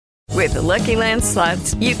With the Lucky Land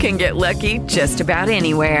Slots, you can get lucky just about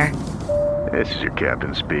anywhere. This is your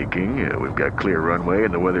captain speaking. We've got clear runway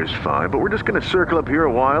and the weather's fine, but we're just going to circle up here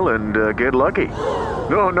a while and get lucky.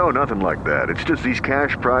 No, nothing like that. It's just these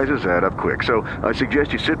cash prizes add up quick. So I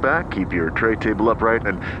suggest you sit back, keep your tray table upright,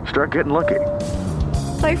 and start getting lucky.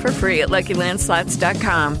 Play for free at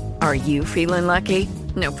LuckyLandSlots.com. Are you feeling lucky?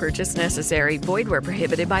 No purchase necessary. Void where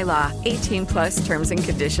prohibited by law. 18+ terms and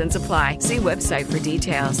conditions apply. See website for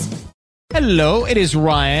details. Hello, it is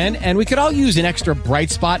Ryan, and we could all use an extra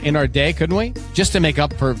bright spot in our day, couldn't we? Just to make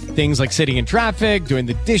up for things like sitting in traffic, doing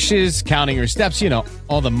the dishes, counting your steps,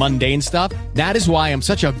 all the mundane stuff. That is why I'm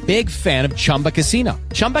such a big fan of Chumba Casino.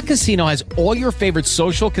 Chumba Casino has all your favorite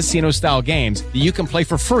social casino-style games that you can play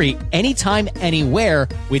for free anytime, anywhere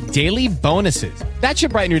with daily bonuses. That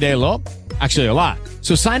should brighten your day a little. Actually, a lot.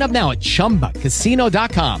 So sign up now at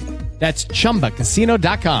ChumbaCasino.com. That's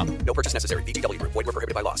ChumbaCasino.com. No purchase necessary. VGW Group. Void where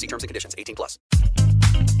prohibited by law. See terms and conditions. 18+.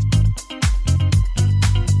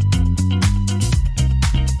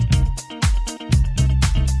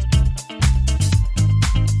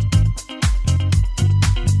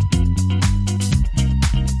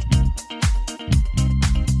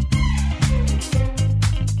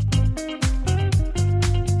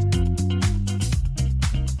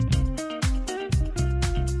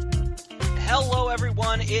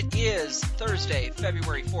 It is Thursday,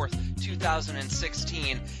 February 4th,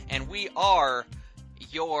 2016, and we are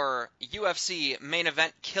your UFC main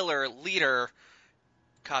event killer leader,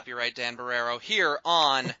 copyright Dan Barrero, here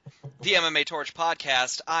on the MMA Torch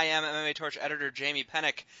podcast. I am MMA Torch editor Jamie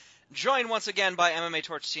Pennick, joined once again by MMA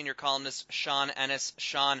Torch senior columnist Sean Ennis.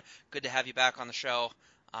 Sean, good to have you back on the show.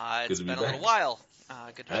 It's been a little while.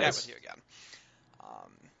 Good to chat with you again.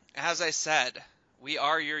 As I said, we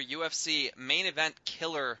are your UFC main event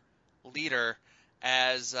killer leader,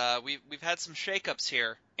 as we've had some shakeups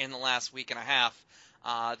here in the last week and a half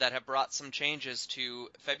that have brought some changes to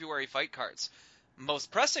February fight cards. Most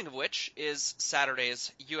pressing of which is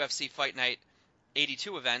Saturday's UFC Fight Night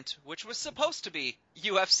 82 event, which was supposed to be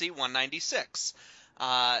UFC 196.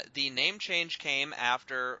 The name change came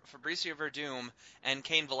after Fabricio Verdum and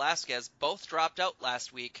Cain Velasquez both dropped out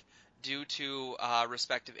last week due to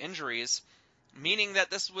respective injuries, meaning that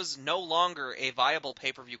this was no longer a viable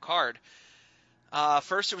pay-per-view card.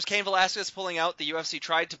 First, it was Cain Velasquez pulling out. The UFC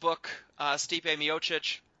tried to book Stipe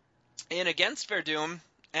Miocic in against Verdum,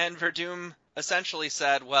 and Verdum essentially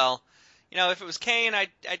said, well, if it was Cain,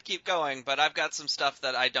 I'd keep going, but I've got some stuff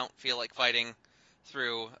that I don't feel like fighting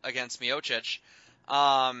through against Miocic.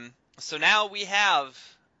 So now we have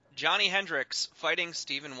Johnny Hendricks fighting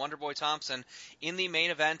Stephen Wonderboy Thompson in the main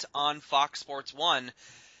event on Fox Sports 1.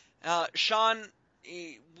 Sean,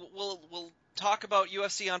 we'll talk about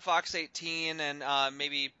UFC on Fox 18 and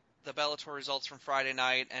maybe the Bellator results from Friday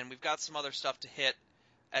night, and we've got some other stuff to hit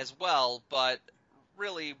as well, but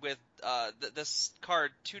really with this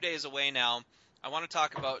card 2 days away now, I want to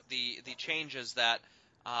talk about the changes that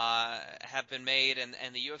have been made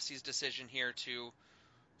and the UFC's decision here to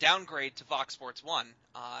downgrade to Fox Sports 1,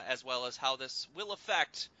 as well as how this will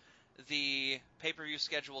affect the pay-per-view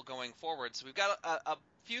schedule going forward. So we've got a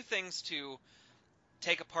few things to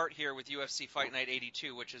take apart here with UFC Fight Night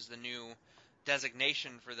 82, which is the new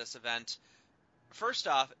designation for this event. First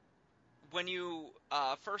off, when you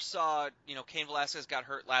first saw, Cain Velasquez got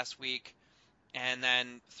hurt last week, and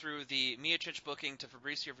then through the Miocic booking to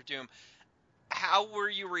Fabricio Verdum, how were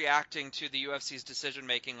you reacting to the UFC's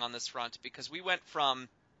decision-making on this front? Because we went from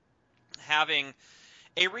having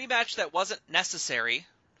a rematch that wasn't necessary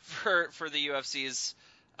for the UFC's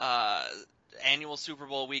annual Super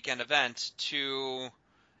Bowl weekend event to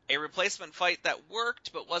a replacement fight that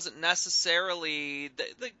worked but wasn't necessarily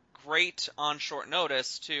the great on short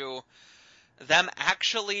notice to them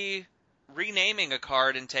actually renaming a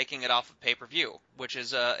card and taking it off of pay-per-view, which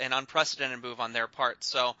is an unprecedented move on their part.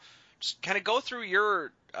 So just kind of go through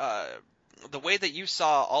your the way that you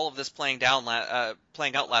saw all of this playing out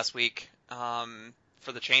last week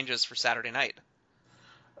for the changes for Saturday night.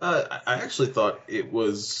 I actually thought it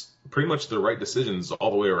was pretty much the right decisions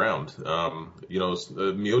all the way around.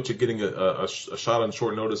 Miocic getting a shot on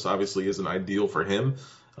short notice obviously isn't ideal for him,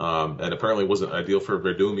 and apparently wasn't ideal for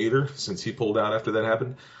Verdum either, since he pulled out after that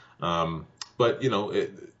happened. But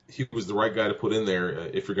he was the right guy to put in there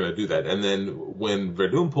if you're going to do that. And then when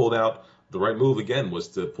Verdum pulled out, the right move again was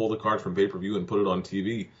to pull the card from pay-per-view and put it on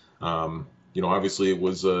TV. Obviously it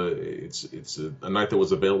was it's a night that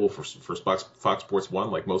was available for Fox Sports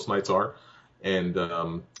 1, like most nights are, and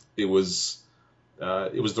it was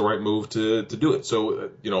the right move to do it.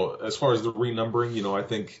 So as far as the renumbering, I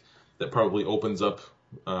think that probably opens up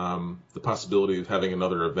the possibility of having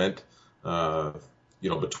another event,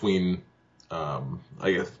 between, I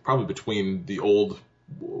guess, probably between the old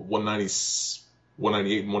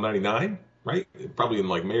 198 and 199, right? Probably in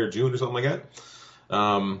like May or June or something like that.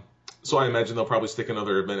 So I imagine they'll probably stick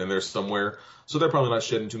another event in there somewhere. So they're probably not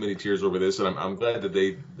shedding too many tears over this, and I'm glad that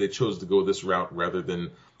they chose to go this route rather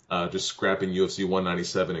than just scrapping UFC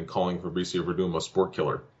 197 and calling Fabricio Verdum a sport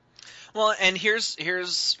killer. Well, and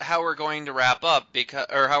here's how we're going to wrap up,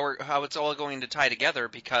 how it's all going to tie together,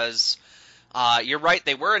 because you're right,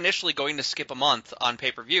 they were initially going to skip a month on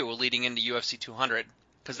pay-per-view leading into UFC 200,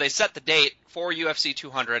 because they set the date for UFC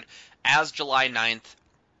 200 as July 9th,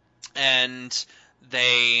 and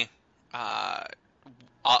they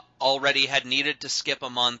already had needed to skip a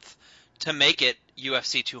month to make it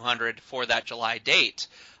UFC 200 for that July date.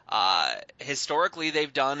 Historically,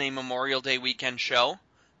 they've done a Memorial Day weekend show.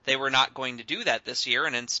 They were not going to do that this year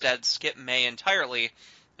and instead skip May entirely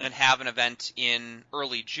and have an event in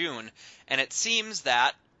early June. And it seems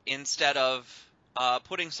that instead of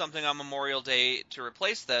putting something on Memorial Day to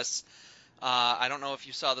replace this, I don't know if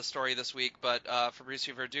you saw the story this week, but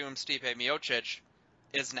Fabricio Verdum, Stipe Miocic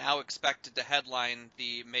is now expected to headline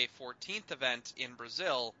the May 14th event in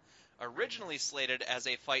Brazil, originally slated as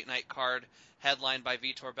a fight night card headlined by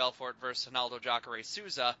Vitor Belfort versus Ronaldo Jacare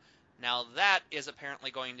Souza. Now that is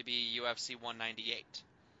apparently going to be UFC 198.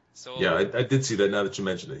 So yeah, I did see that now that you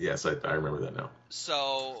mentioned it. Yes, I remember that now.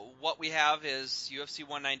 So what we have is UFC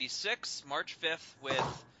 196, March 5th, with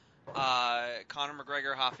Conor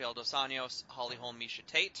McGregor, Rafael dos Anjos, Holly Holm, Miesha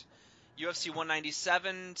Tate. UFC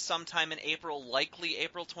 197 sometime in April, likely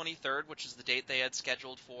April 23rd, which is the date they had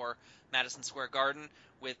scheduled for Madison Square Garden,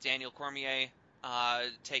 with Daniel Cormier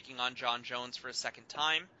taking on John Jones for a second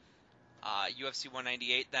time. UFC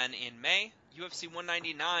 198 then in May. UFC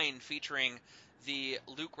 199 featuring the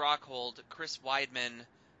Luke Rockhold, Chris Weidman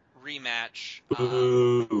rematch.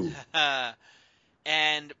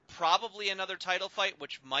 And probably another title fight,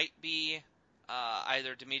 which might be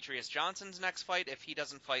either Demetrius Johnson's next fight if he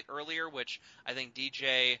doesn't fight earlier, which I think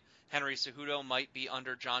DJ Henry Cejudo might be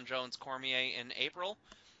under John Jones Cormier in April.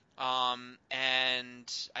 And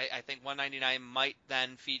I think 199 might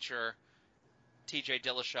then feature TJ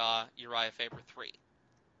Dillashaw, Uriah Faber 3.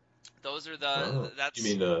 Those are the... That's,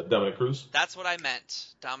 you mean Dominic Cruz? That's what I meant.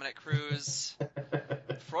 Dominic Cruz.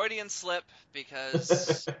 Freudian slip,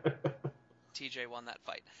 because TJ won that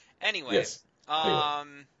fight. Anyway, yes. How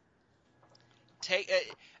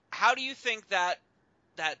do you think that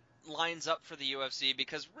lines up for the UFC?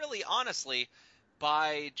 Because really, honestly,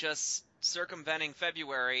 by just circumventing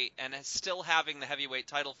February and still having the heavyweight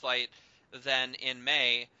title fight then in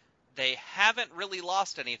May, they haven't really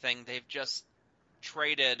lost anything. They've just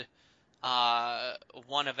traded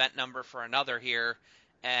one event number for another here,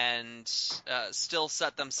 and still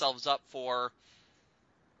set themselves up for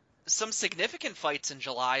some significant fights in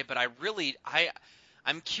July. But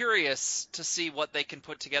I'm curious to see what they can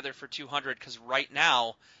put together for 200, because right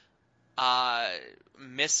now,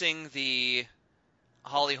 missing the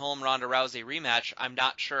Holly Holm Ronda Rousey rematch, I'm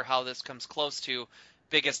not sure how this comes close to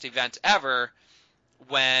biggest event ever,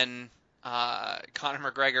 when Conor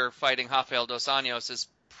McGregor fighting Rafael dos Anjos is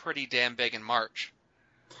pretty damn big in March.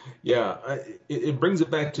 Yeah, it brings it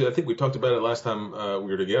back to, I think we talked about it last time we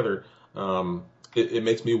were together. It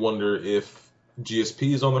makes me wonder if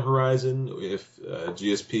GSP is on the horizon, if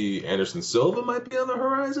GSP Anderson Silva might be on the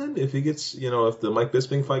horizon, if he gets, if the Mike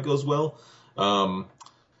Bisping fight goes well. I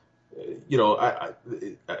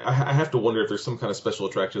have to wonder if there's some kind of special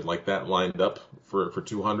attraction like that lined up for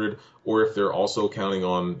 200, or if they're also counting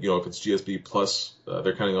on, if it's GSP plus,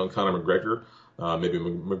 they're counting on Conor McGregor, maybe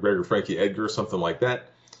McGregor, Frankie Edgar, something like that.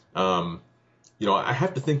 I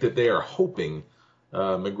have to think that they are hoping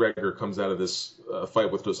McGregor comes out of this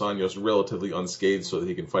fight with Dos Anjos relatively unscathed so that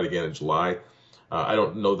he can fight again in July. I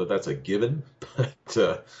don't know that that's a given,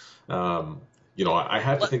 but I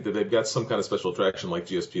have to think that they've got some kind of special attraction like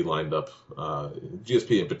GSP lined up,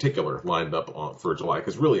 GSP in particular lined up for July,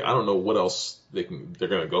 because really I don't know what else they're going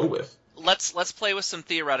to go with. Let's play with some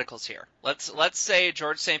theoreticals here. Let's say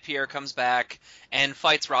George St. Pierre comes back and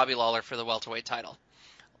fights Robbie Lawler for the welterweight title.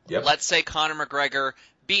 Yep. Let's say Conor McGregor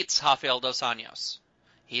beats Rafael dos Anjos.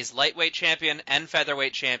 He's lightweight champion and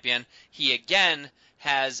featherweight champion. He again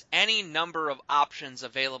has any number of options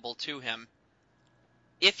available to him.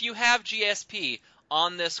 If you have GSP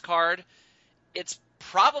on this card, it's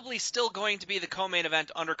probably still going to be the co-main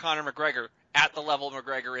event under Conor McGregor at the level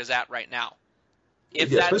McGregor is at right now.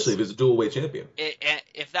 Especially if he's a dual-weight champion.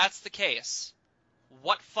 If that's the case,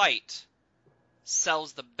 what fight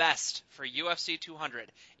sells the best for UFC 200?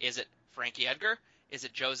 Is it Frankie Edgar? Is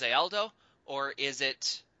it Jose Aldo? or is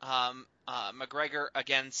it McGregor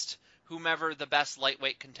against whomever the best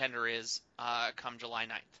lightweight contender is come July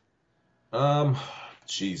 9th?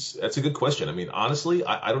 Geez, that's a good question. I mean, honestly,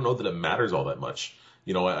 I don't know that it matters all that much.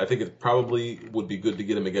 I think it probably would be good to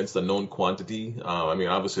get him against a known quantity. I mean,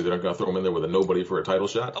 obviously they're not going to throw him in there with a nobody for a title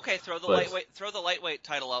shot. Okay, throw the lightweight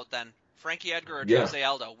title out then. Frankie Edgar or Jose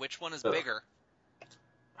Aldo, which one is bigger?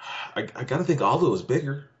 I got to think Aldo is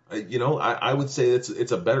bigger. I would say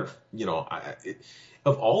it's a better.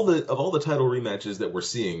 Of all the title rematches that we're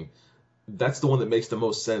seeing, that's the one that makes the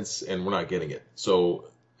most sense, and we're not getting it. So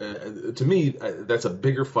to me, that's a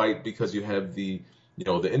bigger fight because you have the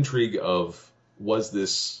intrigue of, was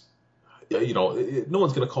this, no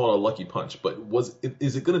one's going to call it a lucky punch, but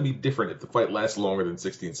is it going to be different if the fight lasts longer than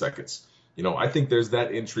 16 seconds? I think there's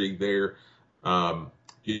that intrigue there.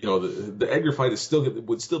 The Edgar fight would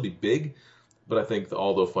still be big, but I think the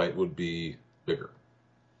Aldo fight would be bigger.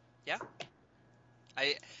 Yeah.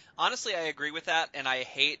 Honestly, I agree with that, and I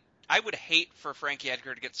would hate for Frankie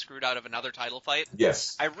Edgar to get screwed out of another title fight.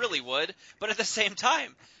 Yes. I really would, but at the same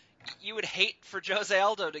time, you would hate for Jose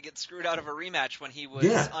Aldo to get screwed out of a rematch when he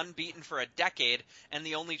was unbeaten for a decade and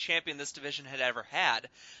the only champion this division had ever had.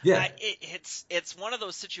 Yeah. It's one of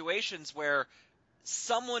those situations where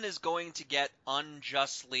someone is going to get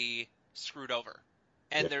unjustly screwed over,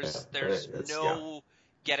 and there's no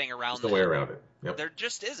getting around. There's no way around it. Yep. There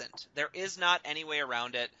just isn't. There is not any way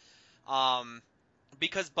around it,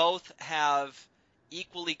 because both have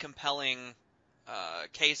equally compelling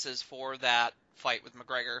cases for that fight with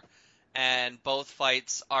McGregor, and both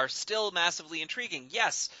fights are still massively intriguing.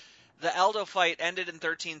 Yes, the Aldo fight ended in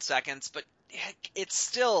 13 seconds, but it's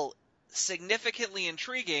still significantly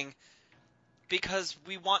intriguing because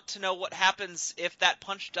we want to know what happens if that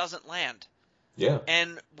punch doesn't land. Yeah.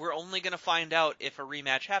 And we're only going to find out if a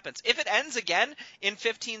rematch happens. If it ends again in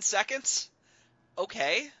 15 seconds,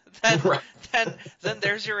 okay, then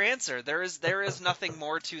there's your answer. There is nothing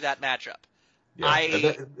more to that matchup. Yeah,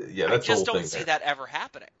 I just don't see that ever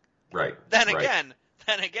happening. Right. Then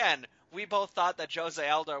again, we both thought that Jose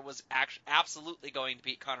Aldo was absolutely going to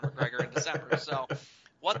beat Conor McGregor in December. So,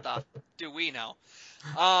 what the do we know?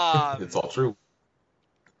 It's all true.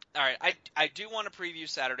 All right, I do want to preview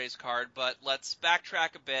Saturday's card, but let's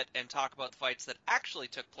backtrack a bit and talk about the fights that actually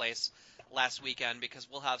took place last weekend, because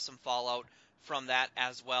we'll have some fallout from that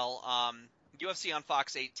as well. UFC on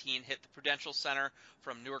Fox 18 hit the Prudential Center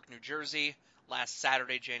from Newark, New Jersey last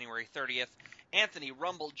Saturday, January 30th. Anthony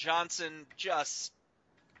Rumble Johnson just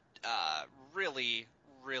really,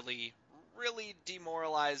 really, really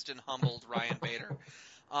demoralized and humbled Ryan Bader.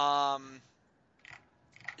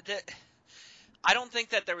 I don't think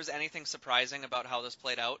that there was anything surprising about how this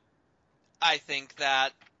played out. I think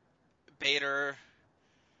that Bader,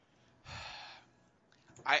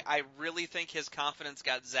 I really think his confidence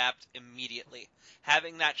got zapped immediately.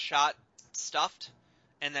 Having that shot stuffed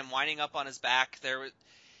and then winding up on his back,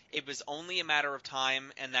 it was only a matter of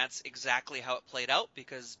time, and that's exactly how it played out,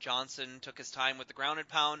 because Johnson took his time with the ground and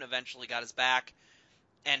pound, eventually got his back,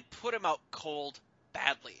 and put him out cold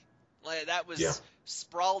badly. That was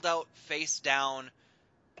sprawled out, face down,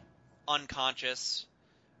 unconscious.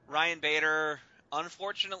 Ryan Bader,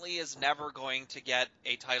 unfortunately, is never going to get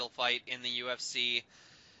a title fight in the UFC.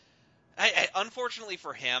 Unfortunately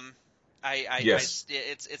for him,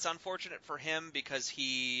 it's unfortunate for him because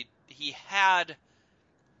he had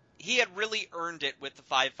really earned it with the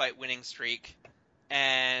 5-fight winning streak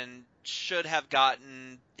and should have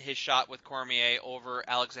gotten his shot with Cormier over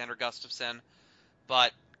Alexander Gustafsson,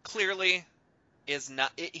 but clearly is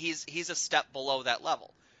not. He's a step below that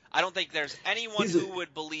level. I don't think there's anyone who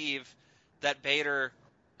would believe that Bader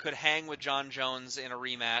could hang with John Jones in a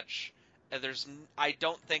rematch. I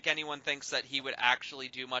don't think anyone thinks that he would actually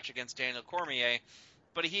do much against Daniel Cormier,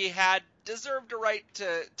 but he had deserved a right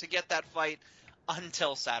to get that fight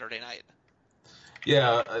until Saturday night.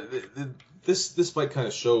 Yeah, this fight kind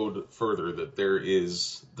of showed further that there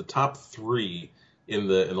is the top three in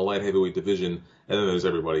the light heavyweight division, and then there's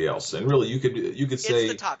everybody else. And really, you could say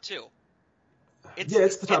it's the top two.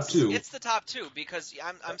 It's the top two. It's the top two because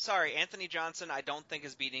I'm sorry, Anthony Johnson I don't think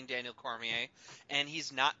is beating Daniel Cormier, and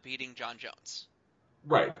he's not beating John Jones.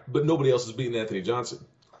 Right, but nobody else is beating Anthony Johnson.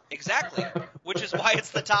 Exactly, which is why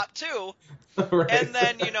it's the top two. Right. And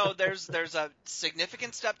then there's a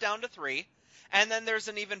significant step down to 3, and then there's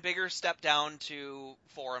an even bigger step down to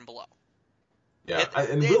 4 and below. Yeah,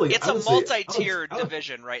 it's a multi-tiered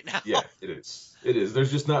division right now. Yeah, it is. It is.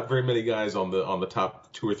 There's just not very many guys on the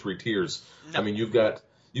top 2 or 3 tiers. No. I mean, you've got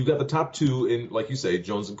you've got the top two in, like you say,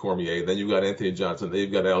 Jones and Cormier. Then you've got Anthony Johnson. Then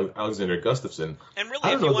you've got Alexander Gustafsson. And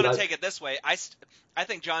really, if you want to take it this way, I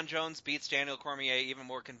think John Jones beats Daniel Cormier even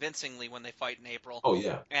more convincingly when they fight in April. Oh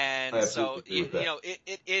yeah. And so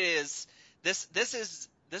it is this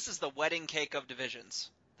is the wedding cake of divisions.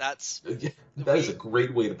 That is a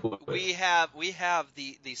great way to put it. We have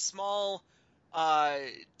the small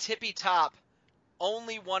tippy top.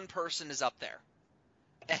 Only one person is up there,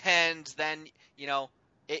 and then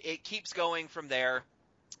it keeps going from there.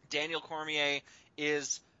 Daniel Cormier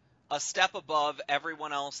is a step above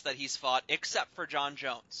everyone else that he's fought, except for John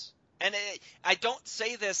Jones. And I don't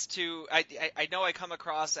say this to I know I come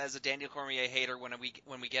across as a Daniel Cormier hater when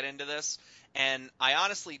we get into this, and I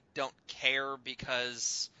honestly don't care,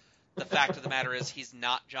 because the fact of the matter is he's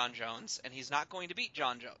not John Jones, and he's not going to beat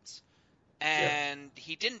John Jones. And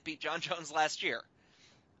he didn't beat John Jones last year.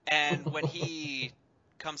 And when he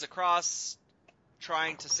comes across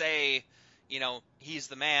trying to say, he's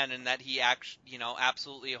the man and that he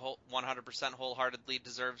absolutely 100% wholeheartedly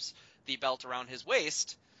deserves the belt around his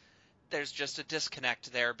waist, there's just a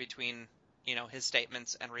disconnect there between, his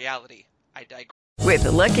statements and reality. I digress. With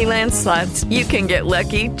the Lucky Land Slots, you can get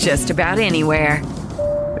lucky just about anywhere.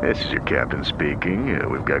 This is your captain speaking.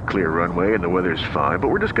 We've got clear runway and the weather's fine, but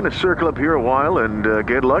we're just going to circle up here a while and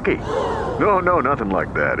get lucky. No, nothing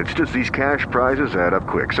like that. It's just these cash prizes add up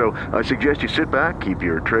quick. So I suggest you sit back, keep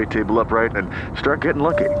your tray table upright, and start getting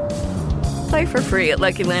lucky. Play for free at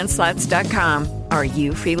LuckyLandSlots.com. Are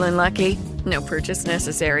you feeling lucky? No purchase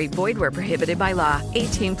necessary. Void where prohibited by law.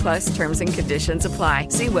 18+ terms and conditions apply.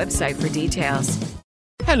 See website for details.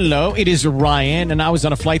 Hello, it is Ryan, and I was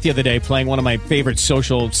on a flight the other day playing one of my favorite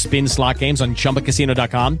social spin slot games on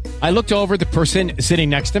ChumbaCasino.com. I looked over at the person sitting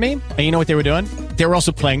next to me, and you know what they were doing? They were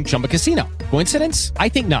also playing Chumba Casino. Coincidence? I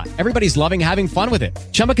think not. Everybody's loving having fun with it.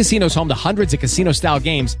 Chumba Casino is home to hundreds of casino-style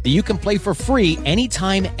games that you can play for free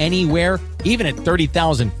anytime, anywhere, even at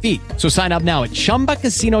 30,000 feet. So sign up now at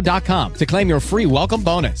ChumbaCasino.com to claim your free welcome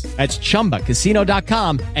bonus. That's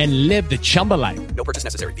ChumbaCasino.com and live the Chumba life. No purchase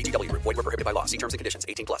necessary. VGW. Void where prohibited by law. See terms and conditions.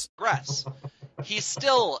 18+. He's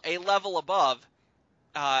still a level above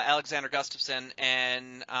Alexander Gustafsson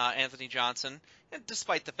and Anthony Johnson,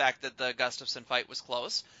 despite the fact that the Gustafsson fight was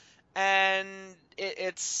close. And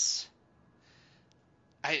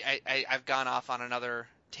I've gone off on another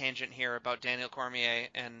tangent here about Daniel Cormier,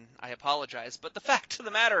 and I apologize. But the fact of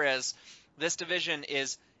the matter is, this division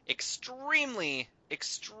is extremely,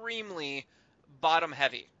 extremely bottom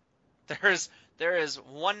heavy. There is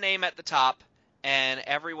one name at the top, and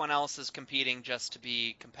everyone else is competing just to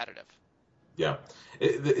be competitive. Yeah,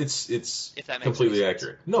 it's if that makes completely sense.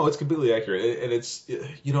 accurate. No, it's completely accurate, and it's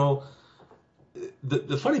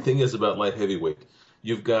the funny thing is about light heavyweight,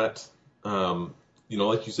 you've got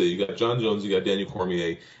like you say, you got John Jones, you got Daniel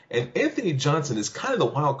Cormier, and Anthony Johnson is kind of the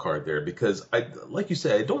wild card there, because like you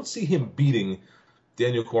say, I don't see him beating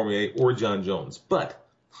Daniel Cormier or John Jones, but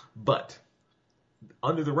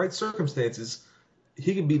under the right circumstances,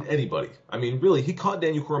 he can beat anybody. I mean, really, he caught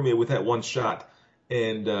Daniel Cormier with that one shot.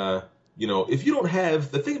 And, if you don't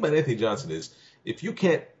have – the thing about Anthony Johnson is if you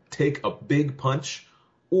can't take a big punch,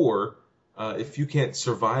 or if you can't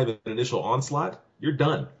survive an initial onslaught, you're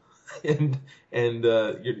done. and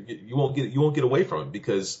you won't get away from him,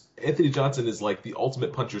 because Anthony Johnson is like the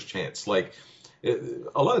ultimate puncher's chance. Like,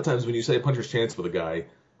 a lot of times when you say puncher's chance with a guy,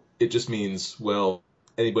 it just means, well,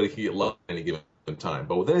 anybody can get lucky at any given time.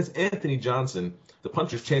 But with Anthony Johnson, the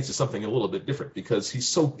puncher's chance is something a little bit different, because he's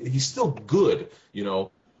still good,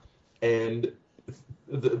 and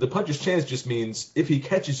the puncher's chance just means if he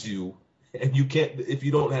catches you and if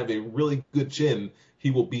you don't have a really good chin, he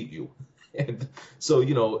will beat you. And so,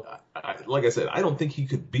 like I said, I don't think he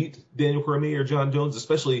could beat Daniel Cormier or John Jones,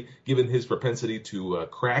 especially given his propensity to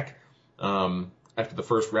crack after the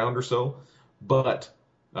first round or so. But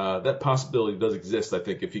that possibility does exist, I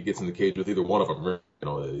think, if he gets in the cage with either one of them.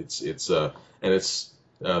 It's the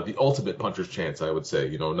ultimate puncher's chance, I would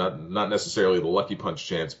say. Not necessarily the lucky punch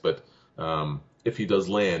chance, but if he does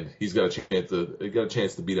land, he's got a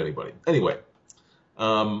chance to beat anybody. Anyway,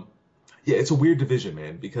 it's a weird division,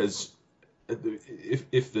 man, because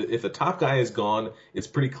if the top guy is gone, it's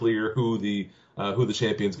pretty clear who the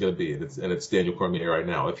champion's going to be, and it's Daniel Cormier right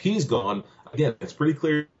now. If he's gone, again, it's pretty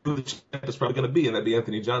clear who the champ is probably going to be, and that'd be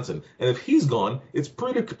Anthony Johnson. And if he's gone, it's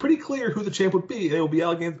pretty clear who the champ would be, and it will be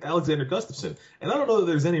Alexander Gustafsson. And I don't know that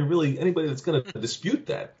there's anybody that's going to dispute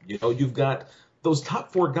that. You've got those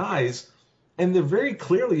top four guys, and they're very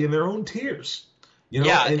clearly in their own tiers.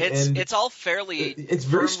 It's all fairly it's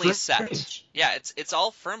very firmly strange. set. Yeah, it's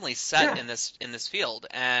all firmly set in this field,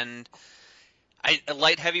 and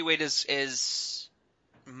light heavyweight is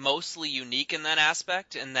mostly unique in that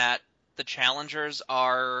aspect, in that the challengers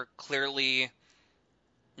are clearly,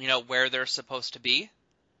 where they're supposed to be,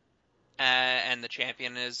 and the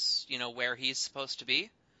champion is, where he's supposed to be.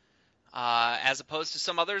 As opposed to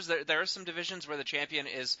some others, there are some divisions where the champion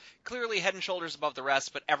is clearly head and shoulders above the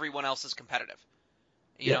rest, but everyone else is competitive.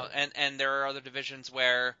 You know, and there are other divisions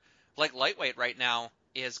where, like lightweight right now,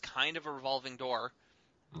 is kind of a revolving door.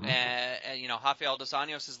 Mm-hmm. And Rafael dos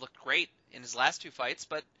Anjos has looked great in his last 2 fights,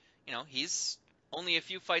 but, he's only a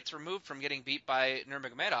few fights removed from getting beat by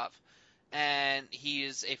Nurmagomedov. And he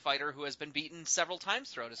is a fighter who has been beaten several times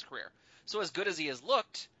throughout his career. So as good as he has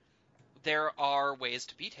looked, there are ways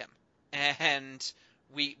to beat him. And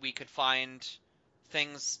we could find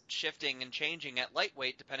things shifting and changing at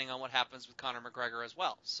lightweight depending on what happens with Conor McGregor as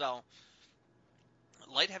well. So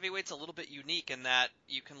light heavyweight's a little bit unique in that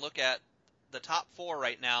you can look at the top 4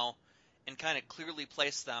 right now and kind of clearly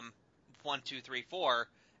place them 1, 2, 3, 4.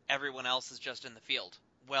 Everyone else is just in the field,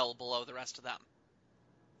 well below the rest of them.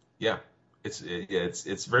 Yeah, it's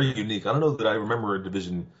very unique. I don't know that I remember a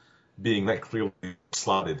division being that clearly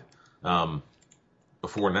slotted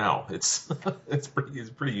before now. It's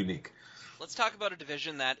pretty unique. Let's talk about a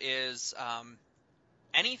division that is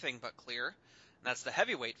anything but clear, and that's the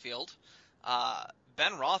heavyweight field.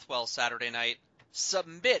 Ben Rothwell Saturday night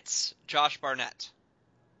submits Josh Barnett.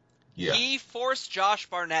 Yeah. He forced Josh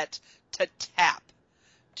Barnett to tap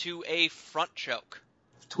to a front choke.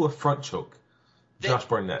 Josh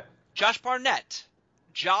Barnett.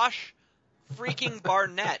 Josh freaking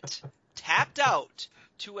Barnett tapped out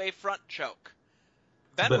to a front choke.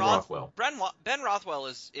 Ben Rothwell. Ben Rothwell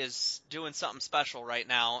is doing something special right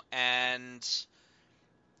now, and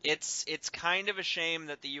it's kind of a shame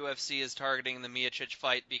that the UFC is targeting the Miocic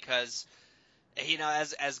fight because,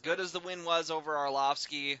 as good as the win was over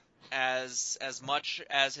Arlovsky, as much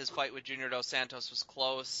as his fight with Junior Dos Santos was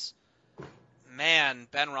close, man,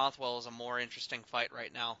 Ben Rothwell is a more interesting fight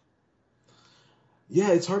right now.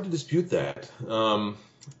 Yeah, it's hard to dispute that.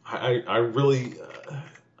 I really,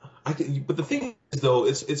 but the thing is, though,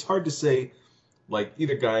 it's hard to say, like,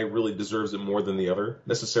 either guy really deserves it more than the other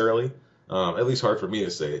necessarily. At least hard for me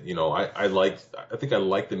to say it. I think I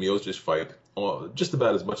like the Miocic fight just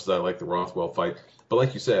about as much as I like the Rothwell fight. But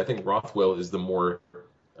like you said, I think Rothwell is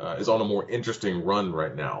is on a more interesting run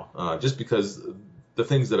right now, just because the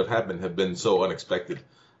things that have happened have been so unexpected.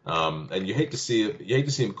 And you hate to see it. You hate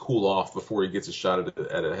to see him cool off before he gets a shot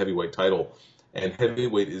at a heavyweight title. And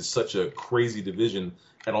heavyweight is such a crazy division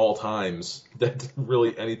at all times that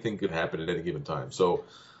really anything could happen at any given time. So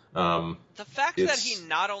the fact that he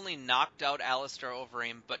not only knocked out Alistair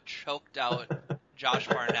Overeem but choked out Josh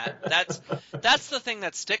Barnett, that's the thing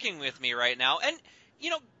that's sticking with me right now. And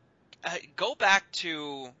go back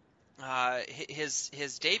to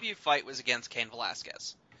his debut fight was against Cain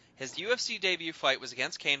Velasquez. His UFC debut fight was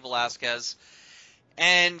against Cain Velasquez,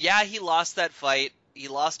 and he lost that fight. He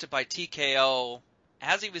lost it by TKO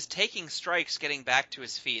as he was taking strikes getting back to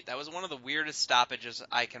his feet. That was one of the weirdest stoppages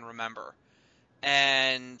I can remember.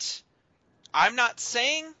 And I'm not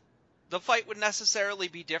saying the fight would necessarily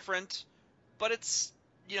be different, but it's,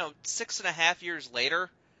 6.5 years later,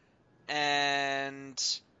 and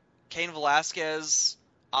Cain Velasquez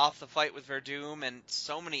off the fight with Verdum and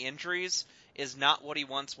so many injuries is not what he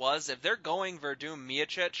once was. If they're going Verdum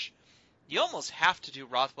Miocic, you almost have to do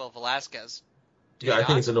Rothwell Velasquez. I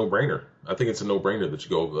think it's a no-brainer. I think it's a no-brainer that you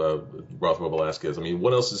go Rothwell Velasquez. I mean,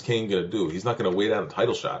 what else is Cain going to do? He's not going to wait out a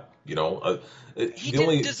title shot. He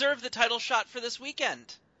didn't deserve the title shot for this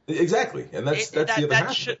weekend. Exactly, and that's the other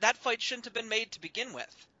half. That fight shouldn't have been made to begin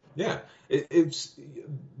with. Yeah, this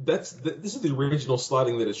is the original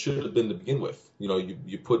slotting that it should have been to begin with.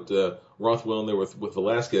 You put Rothwell in there with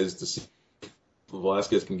Velasquez to see if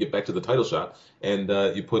Velasquez can get back to the title shot, and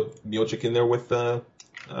you put Miocic in there with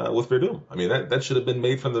Verdum. I mean, that should have been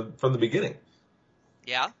made from the beginning.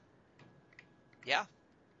 Yeah.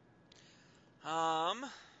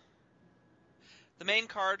 The main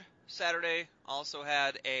card Saturday also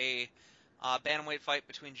had a bantamweight fight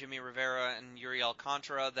between Jimmy Rivera and Yuri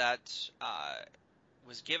Alcantara that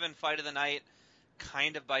was given fight of the night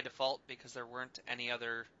kind of by default because there weren't any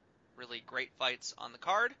other really great fights on the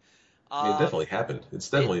card. It definitely happened. It's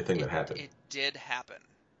definitely a thing that happened. It did happen.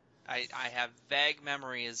 I have vague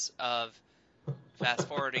memories of fast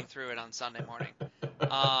forwarding through it on Sunday morning.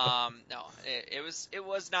 No, it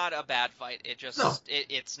was not a bad fight. It just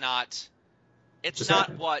it's not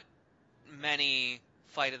what many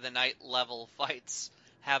fight of the night level fights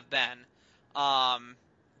have been.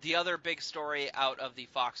 The other big story out of the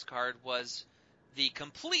Fox card was the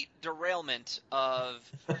complete derailment of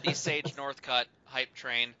the Sage Northcutt hype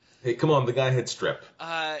train. Hey, come on, the guy had strep.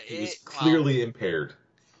 He was clearly impaired.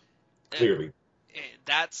 Clearly.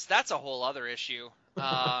 That's a whole other issue.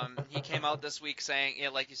 He came out this week saying,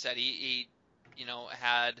 like you said, he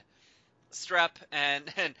had strep and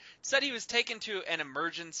said he was taken to an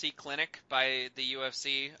emergency clinic by the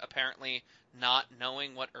UFC, apparently not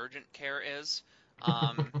knowing what urgent care is.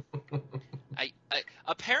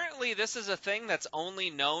 Apparently this is a thing that's only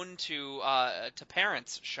known to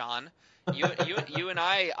parents, Sean. You and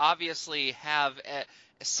I obviously have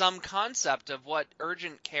some concept of what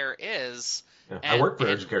urgent care is. Yeah, I work for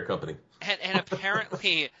an urgent care company. And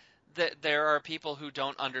apparently there are people who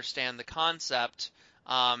don't understand the concept,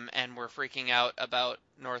 and we're freaking out about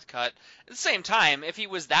Northcutt. At the same time, if he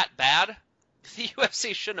was that bad, the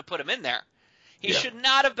UFC shouldn't have put him in there. He should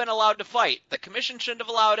not have been allowed to fight. The commission shouldn't have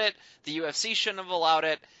allowed it. The UFC shouldn't have allowed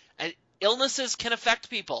it. Illnesses can affect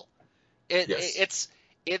people. It's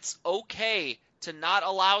okay to not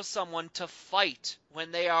allow someone to fight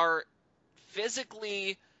when they are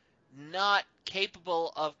physically not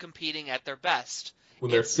capable of competing at their best. When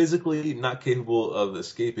they're physically not capable of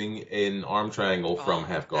escaping an arm triangle from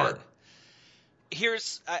half guard.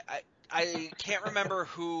 I can't remember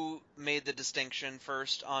who made the distinction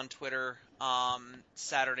first on Twitter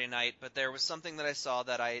Saturday night, but there was something that I saw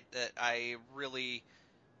that I really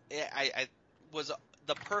was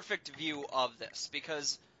the perfect view of this,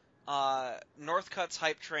 because Northcutt's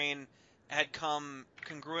hype train had come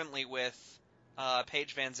congruently with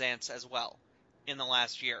Paige VanZant's as well in the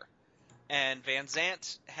last year, and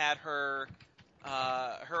VanZant had her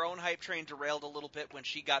own hype train derailed a little bit when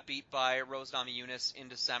she got beat by Rose Namajunas in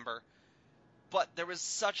December. But there was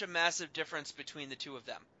such a massive difference between the two of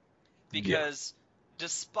them, because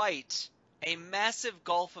despite a massive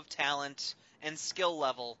gulf of talent and skill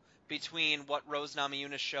level between what Rose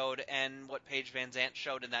Namajunas showed and what Paige VanZant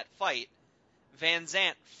showed in that fight,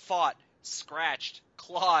 VanZant fought, scratched,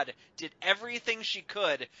 clawed, did everything she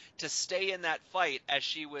could to stay in that fight as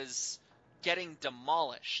she was getting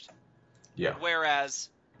demolished. Yeah. Whereas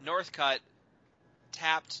Northcutt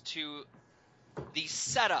tapped to the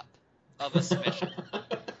setup of a submission.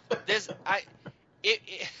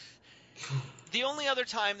 The only other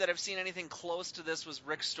time that I've seen anything close to this was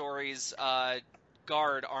Rick Story's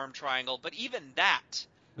guard arm triangle, but even that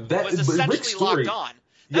was essentially locked on.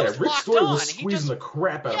 Rick Story was squeezing the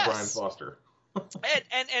crap out of Brian Foster.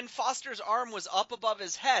 and Foster's arm was up above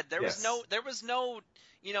his head. There was no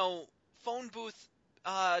phone booth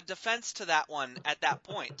defense to that one at that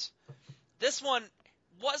point. This one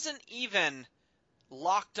wasn't even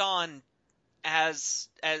locked on as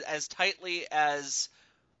tightly as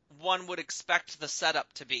one would expect the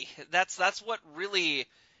setup to be. That's what really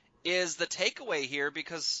is the takeaway here,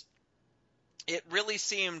 because it really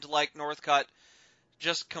seemed like Northcutt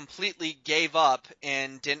just completely gave up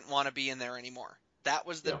and didn't want to be in there anymore. That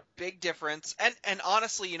was the big difference. And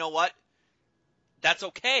honestly, you know what? That's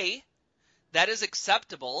okay. That is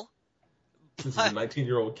acceptable. This is a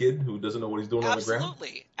 19-year-old kid who doesn't know what he's doing on the ground?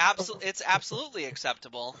 Absolutely. It's absolutely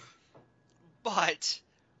acceptable. But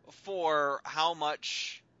for how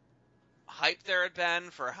much hype there had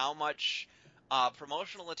been, for how much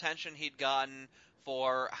promotional attention he'd gotten,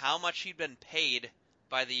 for how much he'd been paid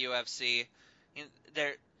by the UFC,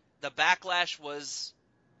 the backlash was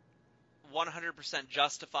 100%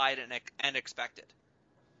 justified and expected.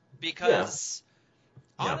 Because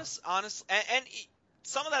honest, and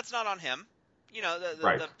some of that's not on him.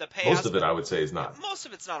 The pay. Most of it, I would say, is not. Most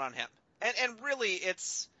of it's not on him, and really,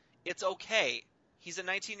 it's okay. He's a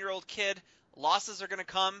 19-year-old kid. Losses are going to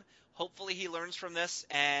come. Hopefully, he learns from this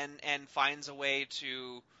and finds a way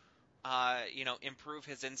to, improve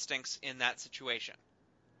his instincts in that situation.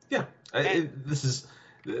 Yeah, this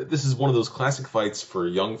is one of those classic fights for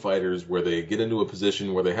young fighters where they get into a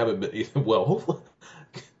position where they haven't been. Well, hopefully,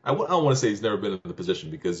 I don't want to say he's never been in the position,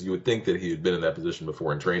 because you would think that he had been in that position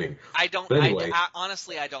before in training. I don't. But anyway,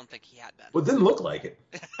 honestly, I don't think he had been. Well, it didn't look like it.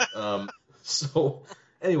 So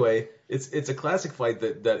anyway, it's a classic fight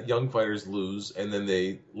that young fighters lose and then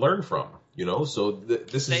they learn from. So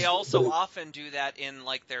They also often do that in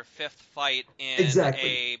like their fifth fight in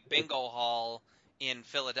a bingo hall in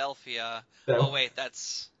Philadelphia.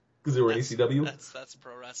 That's because they were ECW. That's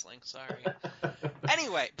pro wrestling. Sorry.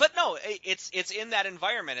 Anyway, but no, it's in that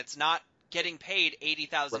environment. It's not getting paid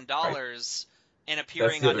 $80,000 and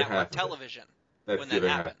appearing on network television when that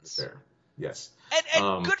happens. There. Yes.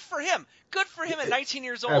 And good for him. Good for him at 19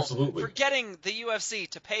 years old. Absolutely. For getting the UFC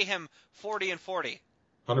to pay him 40 and 40.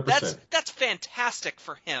 100%. That's fantastic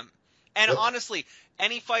for him. And honestly,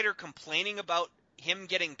 any fighter complaining about him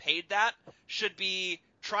getting paid that should be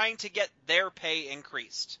trying to get their pay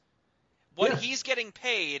increased. What he's getting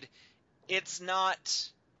paid, it's not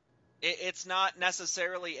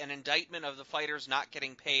necessarily an indictment of the fighters not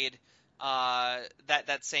getting paid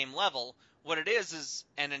that same level. What it is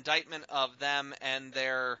an indictment of them and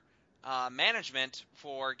their management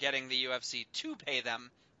for getting the UFC to pay them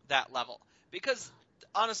that level. Because,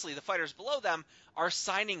 honestly, the fighters below them are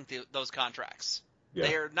signing those contracts. Yeah.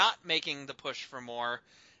 They are not making the push for more,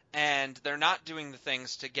 and they're not doing the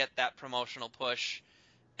things to get that promotional push.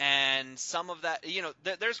 And some of that,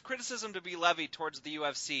 there's criticism to be levied towards the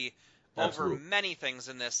UFC over many things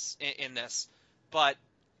in this, but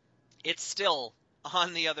it's still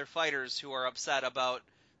on the other fighters who are upset about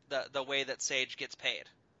the way that Sage gets paid.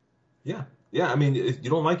 Yeah. I mean, if you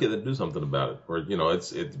don't like it, then do something about it. Or,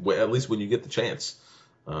 it's at least when you get the chance.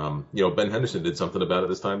 Ben Henderson did something about it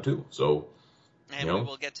this time too. So, and we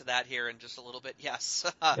will get to that here in just a little bit.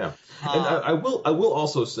 Yes. Yeah. And I will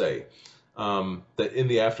also say that in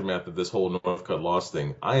the aftermath of this whole Northcutt loss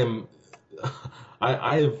thing, I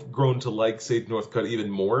have grown to like Sage Northcutt even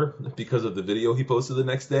more because of the video he posted the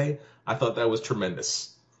next day. I thought that was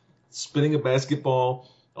tremendous. Spinning a basketball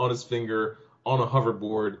on his finger on a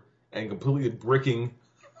hoverboard and completely bricking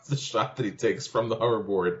the shot that he takes from the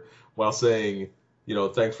hoverboard while saying,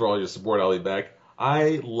 thanks for all your support, I'll be back.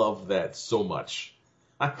 I love that so much.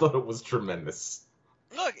 I thought it was tremendous.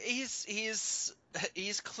 Look, he's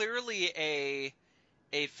clearly a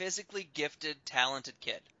physically gifted, talented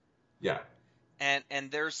kid. Yeah. And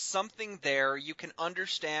there's something there. You can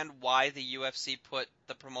understand why the UFC put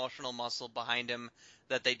the promotional muscle behind him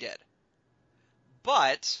that they did.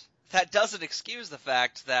 But that doesn't excuse the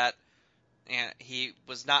fact that he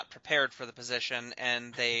was not prepared for the position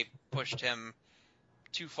and they pushed him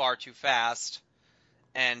too far too fast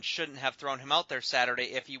and shouldn't have thrown him out there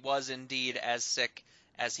Saturday if he was indeed as sick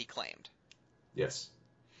as he claimed. Yes.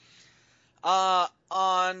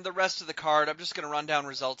 On the rest of the card, I'm just going to run down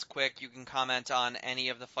results quick. You can comment on any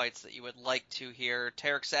of the fights that you would like to hear.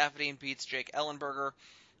 Tarek Saffiedine beats Jake Ellenberger.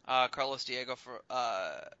 Carlos Diego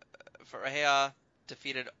Ferreira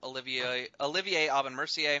defeated Olivier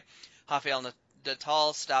Aubin-Mercier. Rafael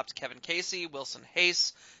Natal stopped Kevin Casey. Wilson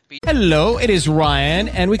Hayes beat... Hello, it is Ryan,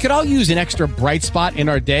 and we could all use an extra bright spot in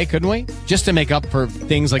our day, couldn't we? Just to make up for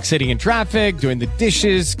things like sitting in traffic, doing the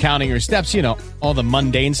dishes, counting your steps, all the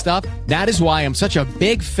mundane stuff. That is why I'm such a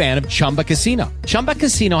big fan of Chumba Casino. Chumba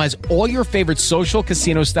Casino has all your favorite social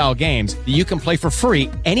casino-style games that you can play for free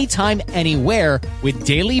anytime, anywhere with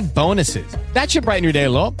daily bonuses. That should brighten your day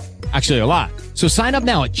a little. Actually, a lot. So sign up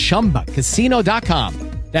now at ChumbaCasino.com.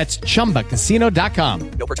 That's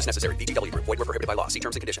ChumbaCasino.com. No purchase necessary. VGW Group. Void where prohibited by law. See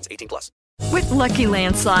terms and conditions. 18+. With Lucky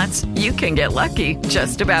Land Slots, you can get lucky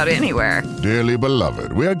just about anywhere. Dearly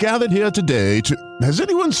beloved, we are gathered here today to... Has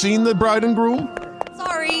anyone seen the bride and groom?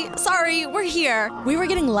 Sorry, we're here. We were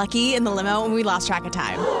getting lucky in the limo and we lost track of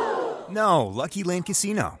time. No, Lucky Land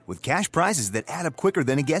Casino. With cash prizes that add up quicker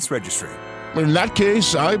than a guest registry. In that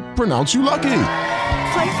case, I pronounce you lucky.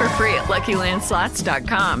 Play for free at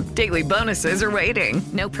LuckyLandSlots.com. Daily bonuses are waiting.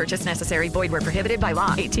 No purchase necessary. Void where prohibited by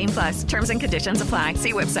law. 18+. Terms and conditions apply.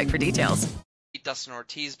 See website for details. Dustin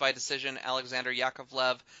Ortiz by decision. Alexander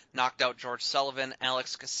Yakovlev knocked out George Sullivan.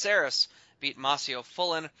 Alex Caceres beat Masio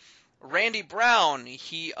Fullen. Randy Brown,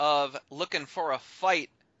 he of Looking for a Fight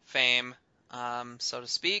fame, so to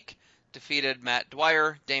speak, defeated Matt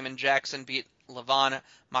Dwyer. Damon Jackson beat Levan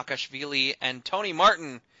Makashvili, and Tony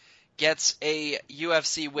Martin gets a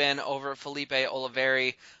UFC win over Felipe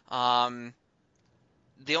Oliveri.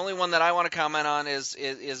 The only one that I want to comment on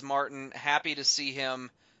is Martin. Happy to see him,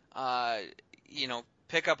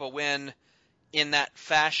 pick up a win in that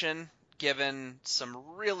fashion, given some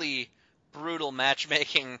really brutal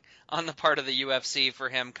matchmaking on the part of the UFC for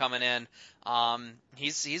him coming in.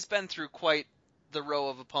 He's been through quite the row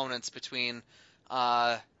of opponents between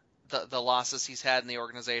the losses he's had in the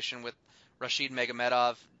organization with Rashid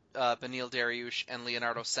Magomedov, Beneil Dariush, and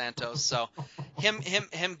Leonardo Santos. So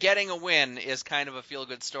him getting a win is kind of a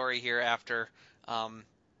feel-good story here after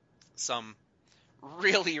some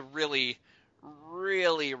really, really,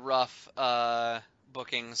 really rough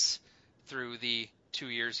bookings through the 2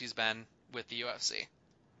 years he's been with the UFC.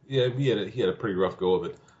 Yeah, he had a pretty rough go of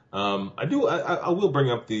it. I will bring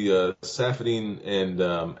up the Saffiedine and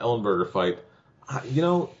Ellenberger fight.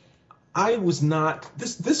 I was not.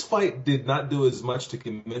 This fight did not do as much to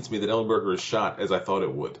convince me that Ellenberger is shot as I thought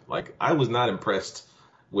it would. Like, I was not impressed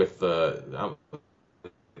with. If I'm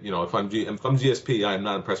GSP, I am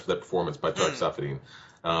not impressed with that performance by Tarek Saffiedine.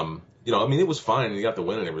 It was fine and he got the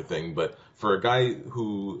win and everything, but for a guy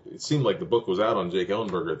who it seemed like the book was out on Jake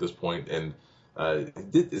Ellenberger at this point, and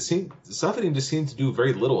Saffiedine just seemed to do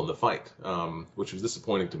very little in the fight, which was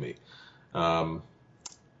disappointing to me.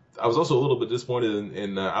 I was also a little bit disappointed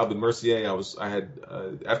in Albin Mercier.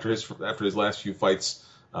 After his last few fights,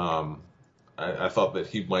 I thought that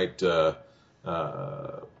he might look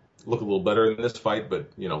a little better in this fight,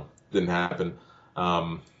 but didn't happen.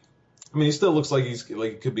 He still looks like he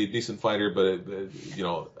could be a decent fighter, but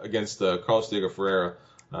against Carlos Diego Ferreira,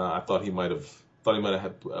 I thought he might have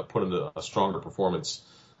put in a stronger performance.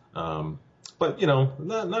 But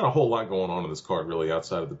not a whole lot going on in this card really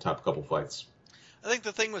outside of the top couple fights. I think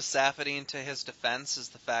the thing with Saffiedine, to his defense, is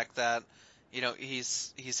the fact that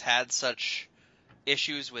he's had such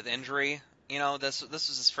issues with injury. This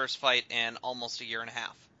was his first fight in almost a year and a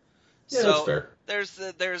half. Yeah, so that's fair.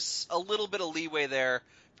 There's a little bit of leeway there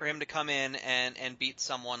for him to come in and beat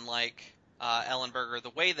someone like Ellenberger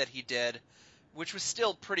the way that he did, which was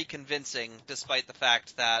still pretty convincing, despite the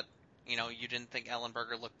fact that you didn't think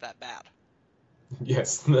Ellenberger looked that bad.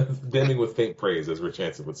 Yes, damning with faint praise, as Rich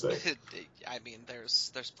Hansen would say. I mean,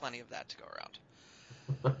 there's plenty of that to go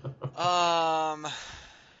around.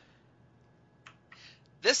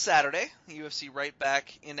 This Saturday, UFC right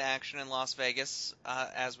back into action in Las Vegas,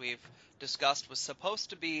 as we've discussed, was supposed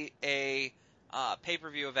to be a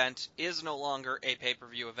pay-per-view event, is no longer a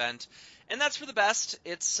pay-per-view event, and that's for the best.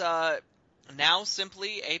 It's now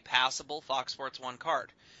simply a passable Fox Sports 1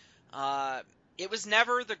 card. It was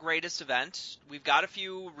never the greatest event. We've got a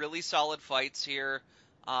few really solid fights here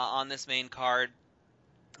on this main card,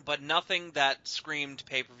 but nothing that screamed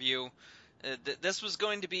pay-per-view. This was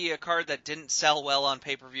going to be a card that didn't sell well on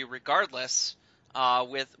pay-per-view regardless,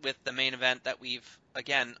 with the main event that we've,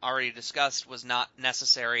 again, already discussed was not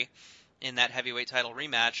necessary in that heavyweight title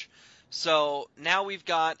rematch. So now we've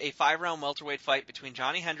got a 5-round welterweight fight between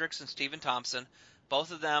Johnny Hendricks and Stephen Thompson,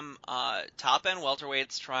 both of them top-end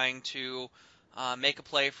welterweights trying to make a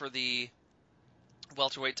play for the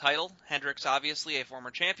welterweight title. Hendricks, obviously a former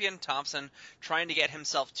champion. Thompson trying to get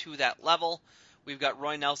himself to that level. We've got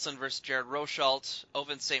Roy Nelson versus Jared Rosholt,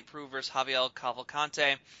 Ovince St. Preux versus Javier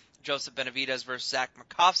Cavalcante, Joseph Benavidez versus Zach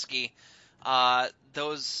Makovsky.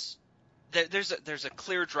 There's a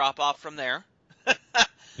clear drop-off from there.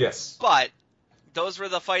 Yes. But those were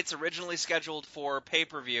the fights originally scheduled for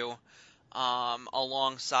pay-per-view,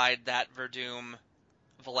 alongside that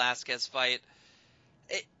Verdum-Velasquez fight.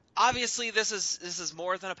 Obviously, this is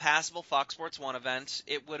more than a passable Fox Sports 1 event.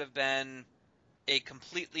 It would have been a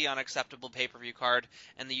completely unacceptable pay-per-view card,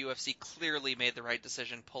 and the UFC clearly made the right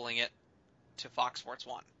decision pulling it to Fox Sports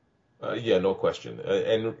 1. Yeah, no question.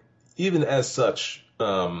 And even as such,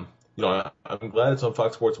 I'm glad it's on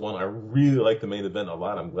Fox Sports 1. I really like the main event a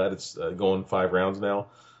lot. I'm glad it's going 5 rounds now.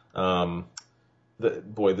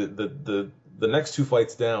 The next 2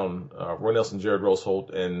 fights down, Roy Nelson, Jared Rosholt,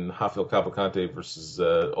 and Rafael Cavalcante versus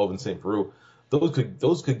Ovince St. Preux,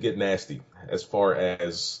 those could get nasty as far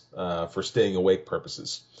as for staying awake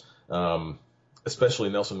purposes. Especially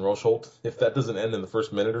Nelson Rosholt. If that doesn't end in the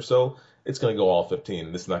first minute or so, it's going to go all 15.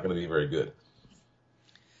 And it's not going to be very good.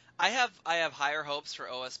 I have higher hopes for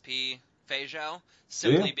OSP Feijão,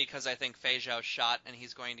 simply because I think Feijão's shot and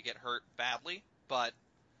he's going to get hurt badly, but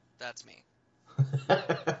that's me.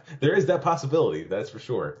 There is that possibility, that's for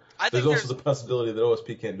sure. There's also the possibility that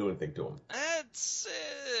OSP can't do anything to him.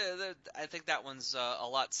 I think that one's a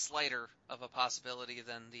lot slighter of a possibility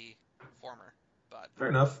than the former. But fair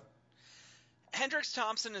enough. Hendricks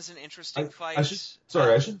Thompson is an interesting fight. I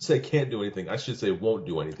shouldn't say can't do anything. I should say won't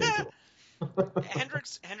do anything to him.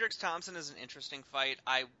 Hendricks Thompson is an interesting fight.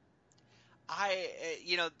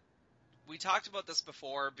 We talked about this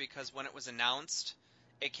before because when it was announced,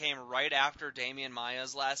 it came right after Damian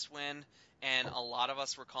Maia's last win, and a lot of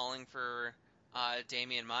us were calling for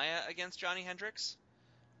Damian Maia against Johnny Hendricks.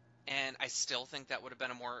 And I still think that would have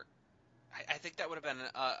been I think that would have been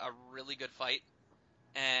a really good fight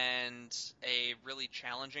and a really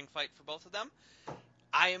challenging fight for both of them.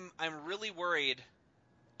 I'm really worried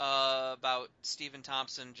about Stephen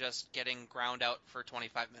Thompson just getting ground out for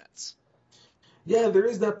 25 minutes. Yeah, there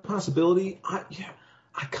is that possibility.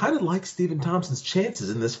 I kind of like Stephen Thompson's chances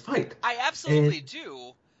in this fight. I absolutely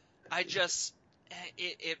do. I just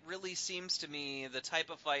it really seems to me the type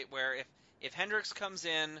of fight where if Hendricks comes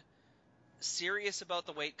in serious about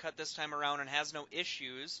the weight cut this time around and has no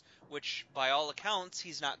issues, which by all accounts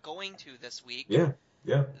he's not going to this week,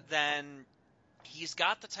 then he's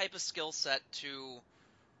got the type of skill set to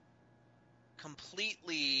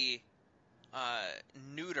completely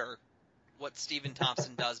neuter what Stephen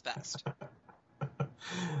Thompson does best.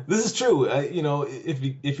 This is true.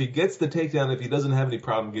 If he gets the takedown, if he doesn't have any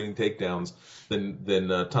problem getting takedowns,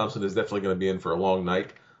 then Thompson is definitely going to be in for a long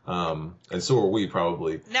night. and so are we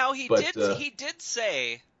probably. Now he did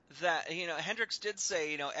say that, Hendricks did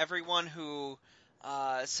say, everyone who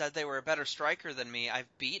said they were a better striker than me,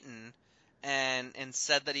 I've beaten, and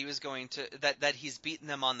said that he was going to that he's beaten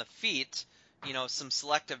them on the feet. Some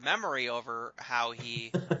selective memory over how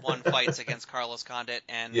he won fights against Carlos Condit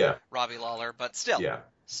and Robbie Lawler, but still.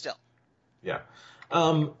 Yeah.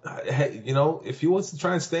 Hey, if he wants to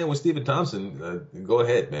try and stand with Stephen Thompson, go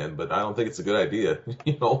ahead, man. But I don't think it's a good idea.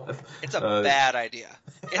 It's a bad idea.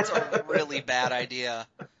 It's a really bad idea.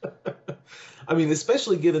 I mean,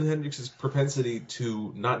 especially given Hendricks' propensity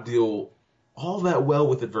to not deal all that well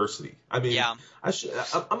with adversity. I mean, I'm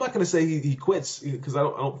not going to say he quits because I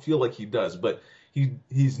don't feel like he does, but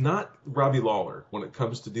he's not Robbie Lawler when it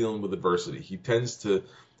comes to dealing with adversity. He tends to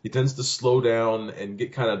slow down and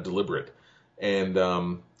get kind of deliberate.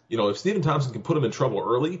 And if Stephen Thompson can put him in trouble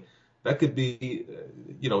early, that could be,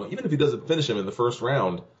 even if he doesn't finish him in the first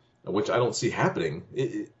round, which I don't see happening.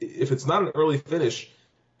 If it's not an early finish,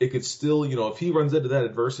 it could still, if he runs into that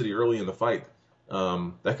adversity early in the fight,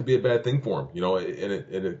 that could be a bad thing for him,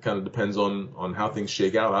 and it kind of depends on how things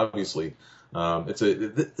shake out. Obviously,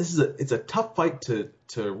 it's a tough fight to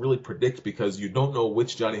really predict because you don't know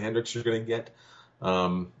which Johnny Hendricks you're going to get,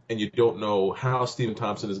 and you don't know how Stephen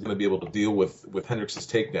Thompson is going to be able to deal with Hendricks'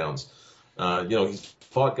 takedowns. He's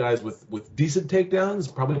fought guys with decent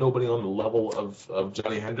takedowns, probably nobody on the level of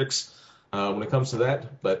Johnny Hendricks when it comes to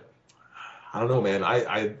that, but I don't know, man.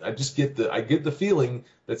 I just get the feeling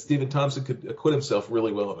that Stephen Thompson could acquit himself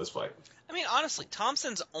really well in this fight. I mean, honestly,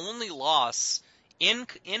 Thompson's only loss in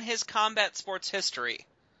his combat sports history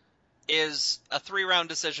is a 3-round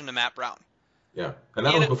decision to Matt Brown. Yeah, and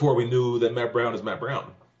that was before we knew that Matt Brown is Matt Brown.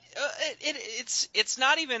 It's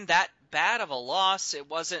not even that bad of a loss. It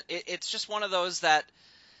wasn't. It's just one of those that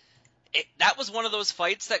was one of those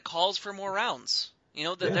fights that calls for more rounds.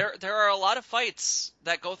 There are a lot of fights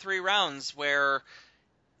that go 3 rounds where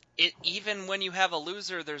even when you have a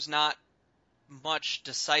loser, there's not much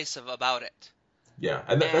decisive about it. Yeah,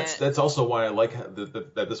 and that's also why I like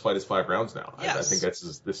that this fight is 5 rounds now. Yes. I think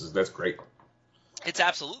that's great. It's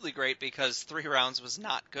absolutely great because 3 rounds was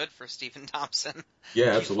not good for Stephen Thompson.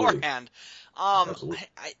 Yeah, absolutely. Beforehand. Absolutely.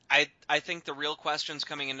 I think the real questions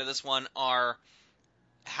coming into this one are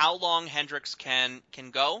how long Hendricks can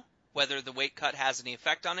go, whether the weight cut has any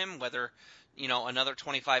effect on him, whether another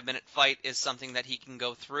 25-minute fight is something that he can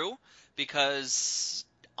go through, because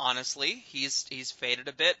honestly, he's faded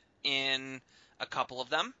a bit in a couple of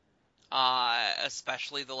them,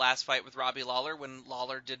 especially the last fight with Robbie Lawler when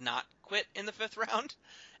Lawler did not quit in the 5th round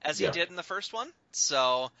as he did in the first one.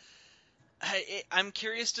 So I'm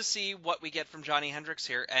curious to see what we get from Johnny Hendricks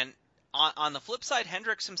here. And on the flip side,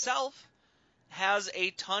 Hendricks himself has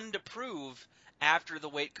a ton to prove after the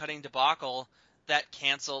weight-cutting debacle that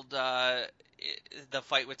canceled the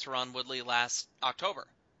fight with Tyron Woodley last October.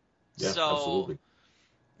 Yeah, so, absolutely.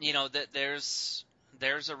 That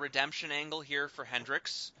there's a redemption angle here for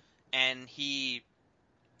Hendricks, and he,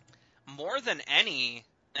 more than any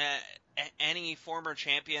former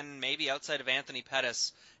champion, maybe outside of Anthony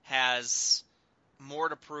Pettis, has more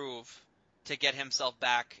to prove to get himself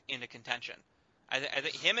back into contention. I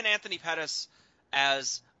think him and Anthony Pettis,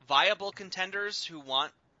 as viable contenders who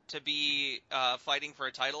want to be fighting for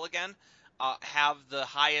a title again, have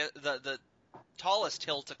the tallest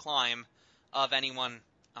hill to climb of anyone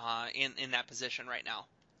in that position right now.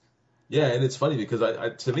 Yeah, and it's funny because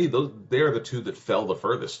to me, they are the two that fell the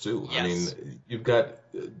furthest too. Yes. I mean, you've got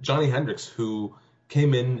Johnny Hendricks, who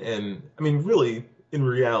came in and, I mean, really, in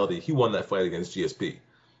reality, he won that fight against GSP,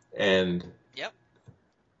 and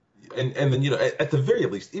and then at the very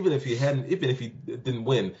least, even if he didn't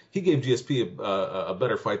win, he gave GSP a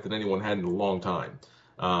better fight than anyone had in a long time.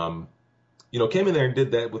 Came in there and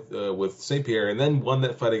did that with St. Pierre, and then won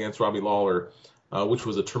that fight against Robbie Lawler, which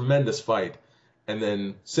was a tremendous fight. And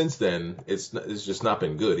then since then, it's just not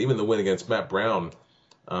been good. Even the win against Matt Brown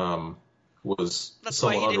was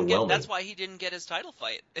somewhat underwhelming. That's why he didn't get his title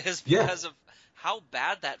fight, is because of how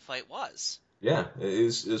bad that fight was. Yeah, it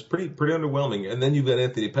was pretty underwhelming. And then you've got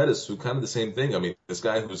Anthony Pettis, who kind of the same thing. I mean, this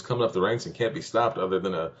guy who's coming up the ranks and can't be stopped, other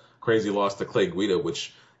than a crazy loss to Clay Guida,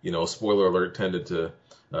 which, spoiler alert, tended to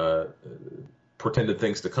pretended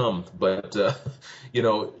things to come. But that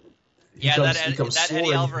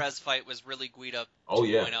Eddie Alvarez fight was really Guida 2.0. Oh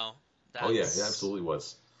yeah, it absolutely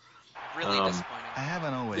was. Really disappointing. I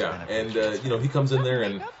haven't always been and he comes in there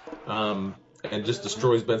and just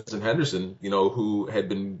destroys Benson Henderson, who had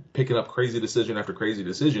been picking up crazy decision after crazy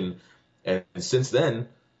decision, and since then,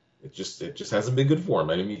 it just hasn't been good for him.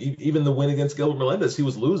 I mean, even the win against Gilbert Melendez, he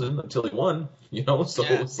was losing until he won, so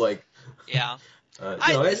it was like,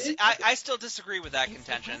 I still disagree with that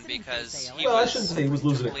contention because I shouldn't say he was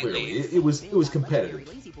losing it clearly. It was competitive.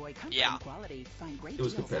 Yeah. It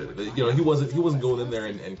was competitive. He wasn't going in there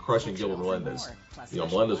and crushing Gil Melendez.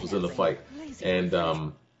 Melendez was in the fight, and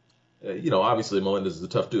obviously Melendez is a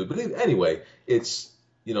tough dude. But anyway, it's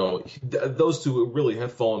those two really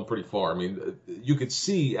have fallen pretty far. I mean, you could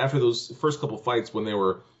see after those first couple fights when they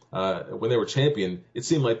were champion, it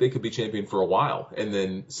seemed like they could be champion for a while, and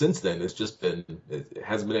then since then it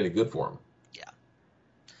hasn't been any good for them.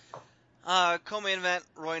 Yeah. Co-main event: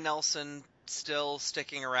 Roy Nelson still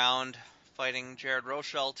sticking around, fighting Jared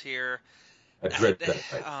Rosholt here. I dread that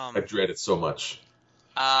fight. I dread it so much.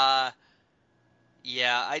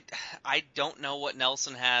 Yeah, I don't know what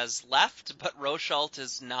Nelson has left, but Rosholt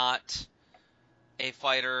is not a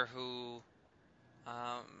fighter who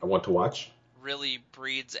I want to watch. Really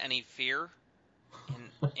breeds any fear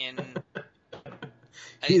in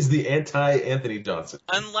He's the anti-Anthony Johnson.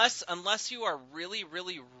 Unless you are really,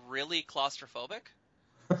 really, really claustrophobic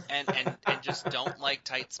and just don't like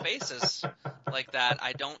tight spaces like that,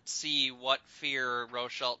 I don't see what fear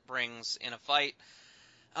Rosholt brings in a fight.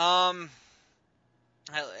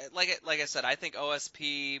 Like I said, I think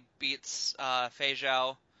OSP beats Fei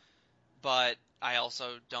Zhao, but I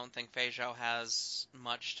also don't think Fei Zhao has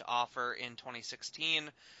much to offer in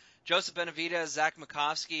 2016. Joseph Benavidez, Zach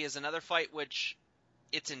Makovsky is another fight which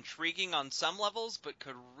it's intriguing on some levels, but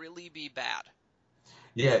could really be bad.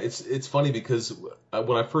 Yeah, it's funny because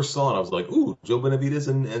when I first saw it, I was like, ooh, Joe Benavidez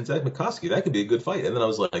and Zach Makovsky, that could be a good fight. And then I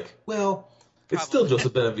was like, well, it's still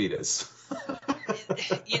Joseph Benavidez.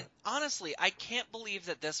 Honestly, I can't believe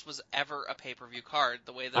that this was ever a pay-per-view card,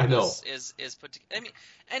 the way that this is put together. I mean,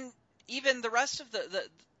 and even the rest of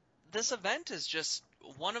this event is just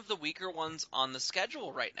one of the weaker ones on the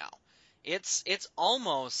schedule right now. It's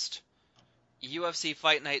almost UFC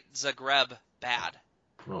Fight Night Zagreb bad.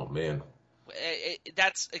 Oh man.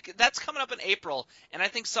 That's coming up in April, and I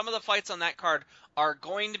think some of the fights on that card are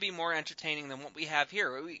going to be more entertaining than what we have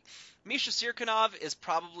here. Misha Cirkunov is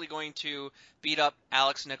probably going to beat up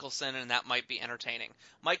Alex Nicholson, and that might be entertaining.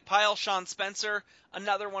 Mike Pyle, Sean Spencer,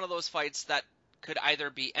 another one of those fights that could either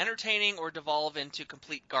be entertaining or devolve into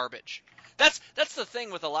complete garbage. That's the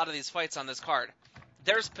thing with a lot of these fights on this card.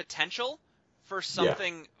 There's potential for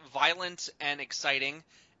something violent and exciting,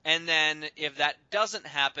 and then if that doesn't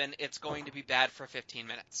happen, it's going to be bad for 15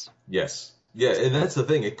 minutes. Yes. Yeah, and that's the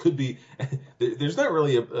thing. It could be – there's not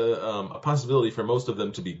really a possibility for most of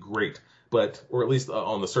them to be great, or at least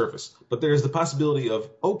on the surface. But there's the possibility of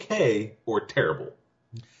okay or terrible.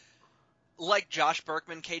 Like Josh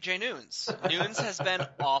Berkman, KJ Nunes. Nunes has been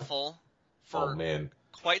awful for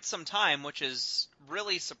quite some time, which is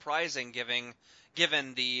really surprising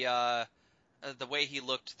given the way he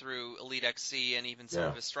looked through Elite XC and even some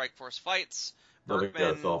of his Strikeforce fights.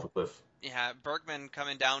 Berkman fell off a cliff. Yeah, Berkman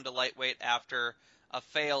coming down to lightweight after a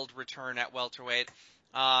failed return at welterweight.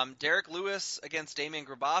 Derek Lewis against Damian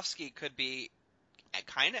Grabowski could be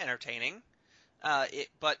kind of entertaining.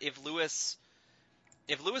 But if Lewis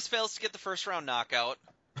fails to get the first round knockout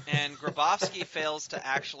and Grabowski fails to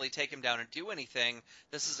actually take him down and do anything,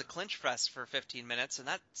 this is a clinch fest for 15 minutes, and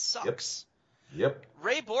that sucks. Yep.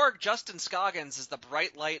 Ray Borg, Justin Scoggins is the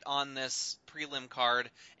bright light on this prelim card,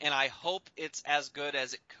 and I hope it's as good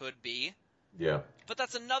as it could be. Yeah. But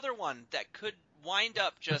that's another one that could wind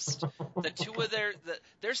up just the two of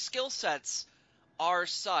their skill sets are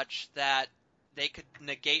such that they could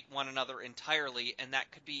negate one another entirely, and that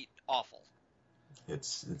could be awful.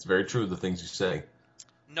 It's very true, the things you say.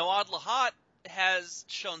 Noad Lahat has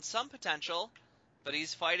shown some potential, but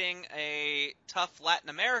he's fighting a tough Latin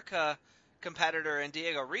America competitor in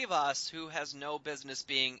Diego Rivas, who has no business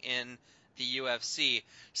being in the UFC.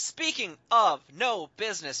 Speaking of no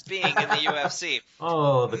business being in the UFC,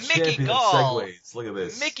 oh, the champion of segues. Look at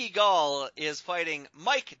this. Mickey Gall is fighting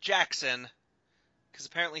Mike Jackson, because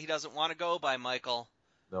apparently he doesn't want to go by Michael.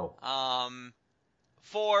 No.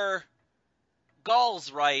 For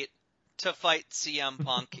Gall's right to fight CM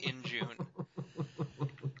Punk in June.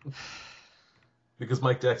 Because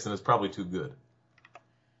Mike Jackson is probably too good.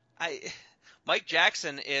 Mike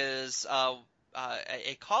Jackson is a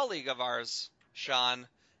colleague of ours, Sean,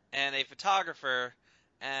 and a photographer,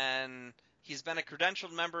 and he's been a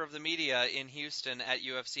credentialed member of the media in Houston at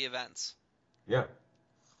UFC events. Yeah.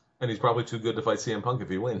 And he's probably too good to fight CM Punk if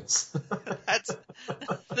he wins.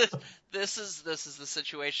 This is the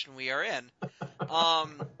situation we are in.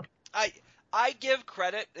 I give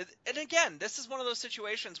credit, and again, this is one of those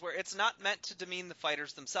situations where it's not meant to demean the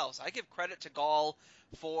fighters themselves. I give credit to Gall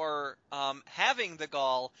for having the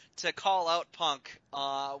gall to call out Punk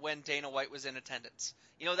when Dana White was in attendance.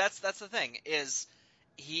 That's the thing, is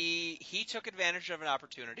he took advantage of an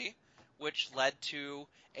opportunity, which led to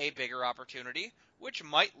a bigger opportunity, which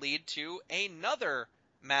might lead to another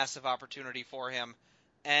massive opportunity for him.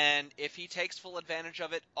 And if he takes full advantage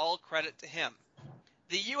of it, all credit to him.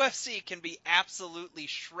 The UFC can be absolutely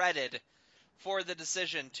shredded for the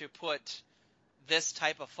decision to put this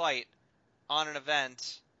type of fight on an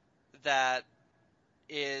event that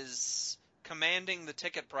is commanding the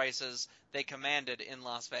ticket prices they commanded in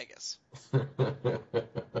Las Vegas.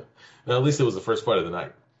 Well, at least it was the first fight of the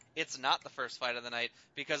night. It's not the first fight of the night,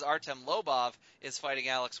 because Artem Lobov is fighting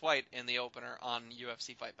Alex White in the opener on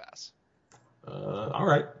UFC Fight Pass. All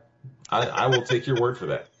right. I will take your word for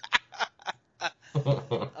that.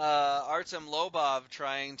 Artem Lobov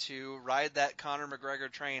trying to ride that Conor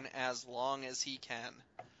McGregor train as long as he can.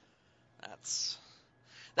 That's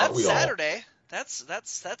Saturday.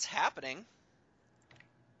 That's happening.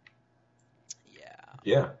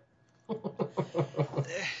 Yeah.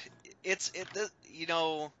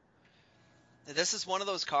 This is one of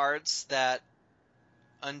those cards that,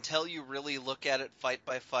 until you really look at it fight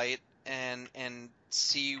by fight and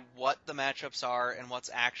see what the matchups are and what's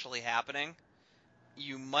actually happening,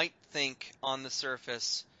 you might think on the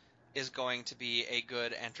surface is going to be a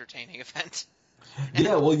good, entertaining event.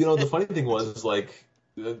 Yeah, well, the funny thing was,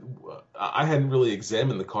 I hadn't really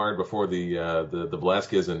examined the card before the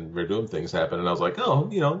Velasquez and Verdum things happened, and I was like,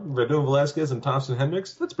 Verdum, Velasquez, and Thompson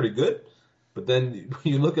Hendricks, that's pretty good. But then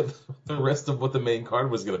you look at the rest of what the main card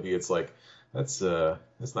was going to be, it's like, that's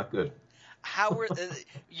not good.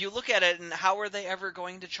 You look at it, and how are they ever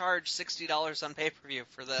going to charge $60 on pay-per-view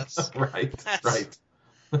for this? Right.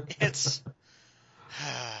 It's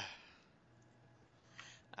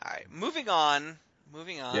all right. Moving on.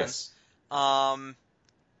 Yes.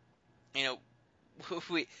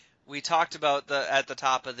 We talked about at the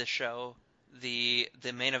top of the show the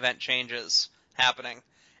main event changes happening,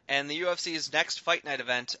 and the UFC's next Fight Night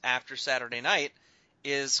event after Saturday night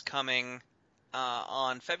is coming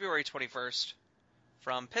on February 21st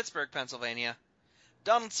from Pittsburgh, Pennsylvania.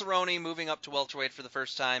 Donald Cerrone moving up to welterweight for the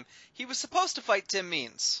first time. He was supposed to fight Tim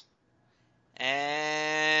Means,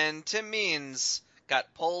 and Tim Means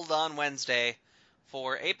got pulled on Wednesday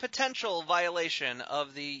for a potential violation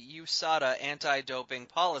of the USADA anti-doping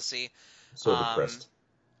policy. So depressed.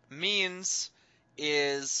 Means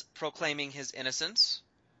is proclaiming his innocence,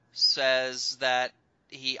 says that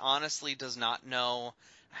he honestly does not know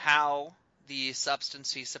how the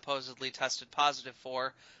substance he supposedly tested positive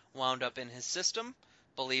for wound up in his system,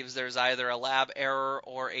 believes there's either a lab error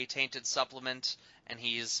or a tainted supplement, and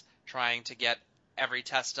he's trying to get every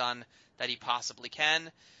test done that he possibly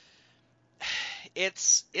can.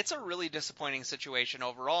 It's a really disappointing situation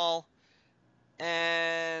overall,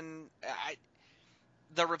 and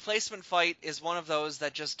the replacement fight is one of those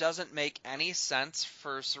that just doesn't make any sense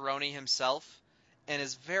for Cerrone himself, and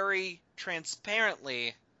is very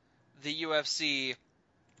transparently the UFC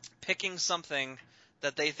picking something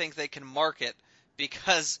that they think they can market,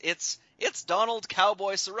 because it's Donald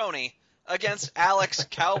Cowboy Cerrone against Alex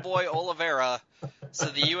Cowboy Oliveira, so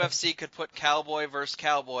the UFC could put Cowboy versus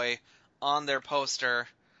Cowboy on their poster.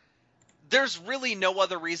 There's really no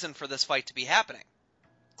other reason for this fight to be happening.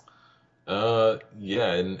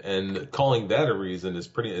 Yeah, and calling that a reason is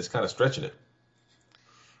kind of stretching it.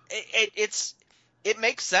 It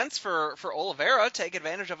makes sense for Oliveira to take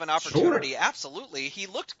advantage of an opportunity. Sure. Absolutely. He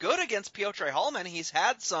looked good against Piotr Hallman. He's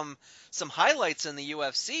had some highlights in the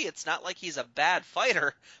UFC. It's not like he's a bad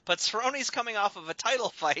fighter, but Cerrone's coming off of a title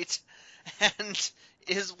fight and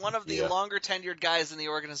is one of the longer tenured guys in the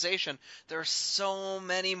organization. There are so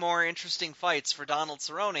many more interesting fights for Donald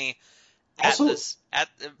Cerrone but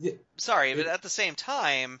at the same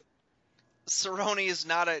time, Cerrone is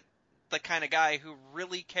not the kind of guy who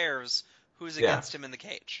really cares who's against him in the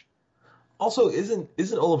cage. Also, isn't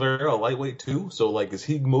Oliveira a lightweight too? So, is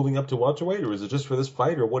he moving up to welterweight, or is it just for this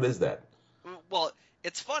fight, or what is that? Well,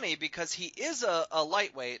 it's funny because he is a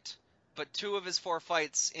lightweight, but 2 of his 4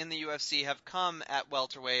 fights in the UFC have come at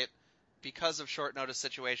welterweight because of short notice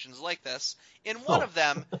situations like this. In one of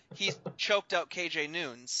them, he choked out KJ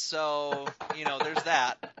Noons, so, there's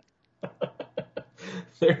that.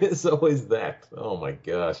 There is always that. Oh my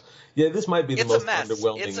gosh. Yeah, this might be the most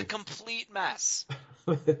underwhelming. It's a complete mess.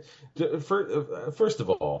 First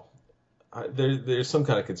of all, there's some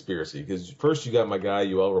kind of conspiracy, because first you got my guy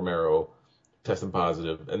Yoel Romero testing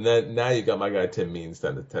positive, and then now you got my guy Tim Means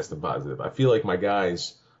testing positive. I feel like my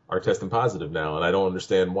guys are testing positive now, and I don't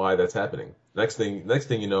understand why that's happening. Next thing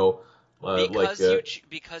you know,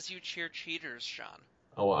 because you cheer cheaters, Sean.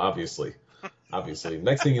 Oh, well, obviously.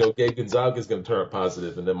 Next thing you know, Gabe Gonzaga is going to turn up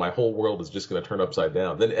positive, and then my whole world is just going to turn upside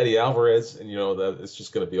down. Then Eddie Alvarez, and that it's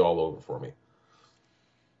just going to be all over for me.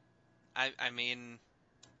 I mean,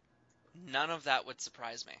 none of that would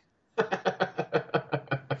surprise me.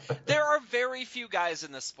 There are very few guys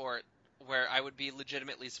in the sport where I would be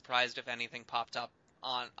legitimately surprised if anything popped up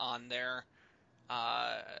on their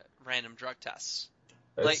random drug tests.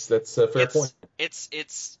 That's a fair point.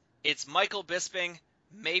 It's Michael Bisping,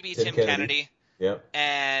 maybe Tim Kennedy. Yeah.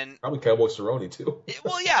 And probably Cowboy Cerrone too.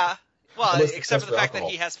 Well, yeah. Well, except for the fact that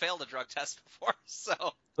he has failed a drug test before, so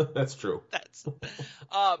that's true.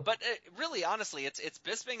 But really, honestly, it's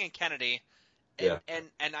Bisping and Kennedy,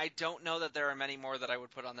 and I don't know that there are many more that I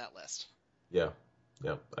would put on that list. Yeah,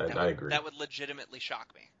 I agree. That would legitimately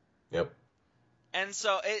shock me. Yep. And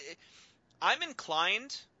so I'm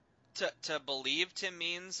inclined to believe Tim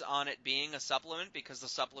Means on it being a supplement because the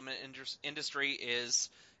supplement industry is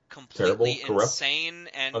completely terrible, insane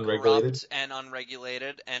and unregulated. Corrupt and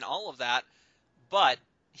unregulated and all of that. But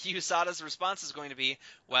USADA's response is going to be,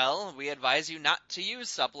 well, we advise you not to use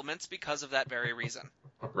supplements because of that very reason.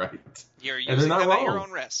 Right. You're using them at your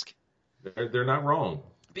own risk. They're not wrong.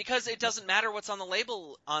 Because it doesn't matter what's on the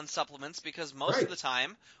label on supplements because most of the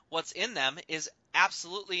time what's in them is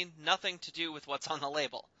absolutely nothing to do with what's on the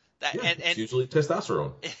label. It's usually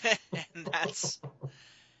testosterone. And that's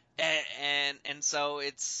and so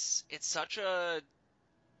it's such a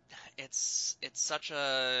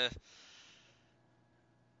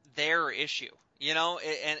their issue, and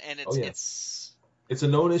it's a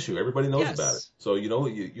known issue. Everybody knows about it. So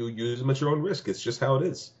you use them at your own risk. It's just how it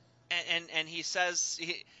is. And he says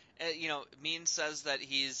Means says that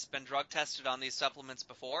he's been drug tested on these supplements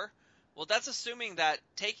before. Well, that's assuming that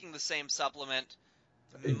taking the same supplement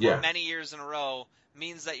many years in a row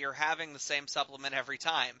means that you're having the same supplement every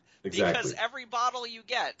time. Exactly. Because every bottle you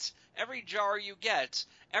get, every jar you get,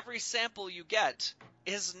 every sample you get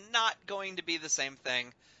is not going to be the same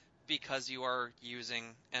thing because you are using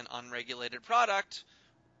an unregulated product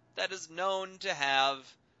that is known to have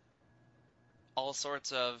all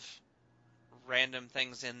sorts of random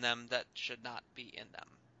things in them that should not be in them.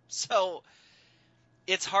 So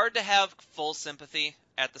it's hard to have full sympathy.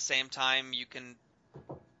 At the same time, you can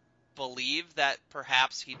believe that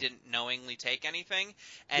perhaps he didn't knowingly take anything,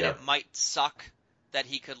 and it might suck that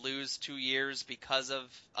he could lose 2 years because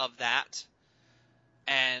of that.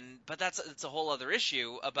 But it's a whole other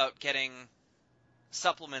issue about getting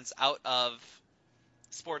supplements out of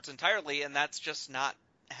sports entirely, and that's just not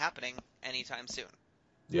happening anytime soon.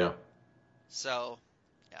 Yeah. So,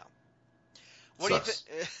 yeah. What do you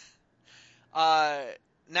think?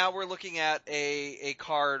 Now we're looking at a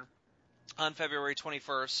card on February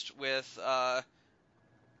 21st with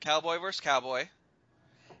Cowboy versus Cowboy,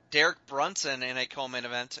 Derek Brunson in a co-main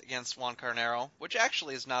event against Juan Carnero, which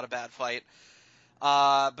actually is not a bad fight.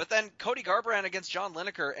 But then Cody Garbrandt against John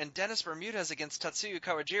Lineker, and Dennis Bermudez against Tatsuya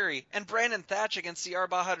Kawajiri, and Brandon Thatch against Siyar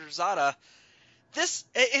Bahadurzada.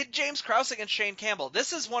 James Krause against Shane Campbell.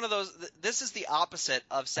 This is one of those. This is the opposite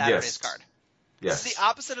of Saturday's card. Yes. This is the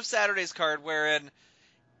opposite of Saturday's card, wherein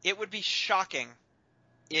it would be shocking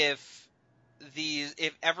if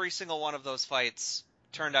every single one of those fights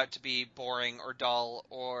turned out to be boring or dull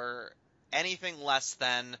or anything less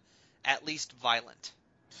than at least violent.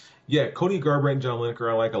 Yeah, Cody Garbrandt and John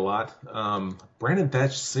Lineker I like a lot. Brandon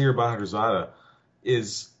Thatch, Siyar Bahadurzada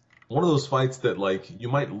is one of those fights that, like, you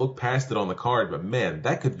might look past it on the card, but man,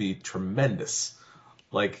 that could be tremendous.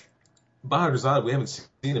 Like, Bahadurzada, we haven't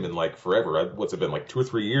seen him in like forever. What's it been, like 2 or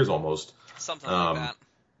 3 years almost? Something like that.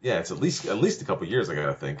 Yeah, it's at least a couple years, I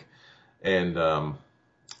gotta think. And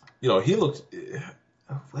he looked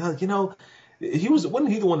well. Wasn't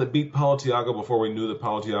he the one that beat Paulo Thiago before we knew that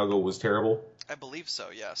Paulo Thiago was terrible? I believe so.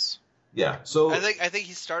 Yes. Yeah. So I think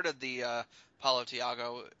he started the Paulo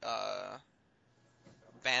Thiago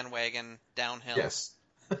bandwagon downhill. Yes.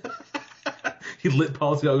 He lit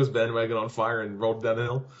Paulo Thiago's bandwagon on fire and rolled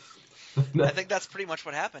downhill. I think that's pretty much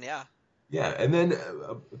what happened. Yeah. Yeah, and then,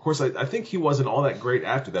 of course, I think he wasn't all that great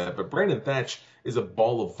after that, but Brandon Thatch is a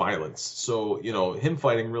ball of violence. So, him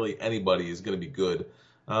fighting really anybody is going to be good.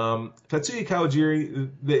 Tatsuya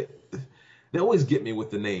Kawajiri, they always get me with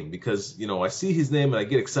the name because, I see his name and I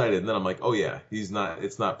get excited, and then I'm like, oh, yeah, it's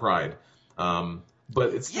not Pride.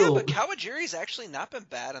 But it's still... Yeah, but Kawajiri's actually not been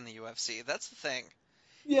bad in the UFC. That's the thing.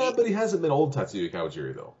 Yeah, but he hasn't been old Tatsuya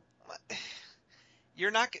Kawajiri, though.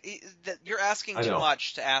 You're asking too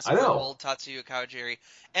much to ask for old Tatsuya Kawajiri,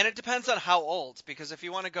 and it depends on how old. Because if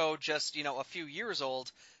you want to go just a few years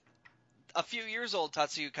old, a few years old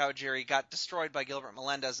Tatsuya Kawajiri got destroyed by Gilbert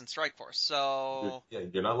Melendez in Strikeforce. So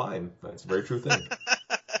you're not lying. That's a very true thing.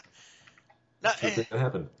 No, true thing that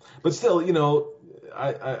happened. But still,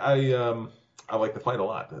 I like the fight a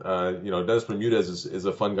lot. Dennis Bermudez is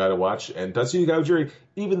a fun guy to watch, and Tatsuya Kawajiri,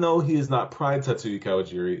 even though he is not Pride Tatsuya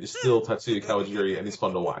Kawajiri, is still Tatsuya Kawajiri, and he's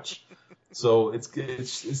fun to watch. So it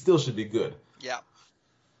still should be good. Yeah.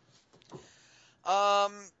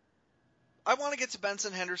 I want to get to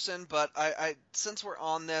Benson Henderson, but I since we're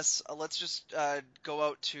on this, let's just go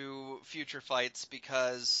out to future fights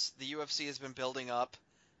because the UFC has been building up,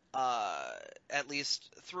 at least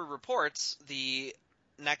through reports, the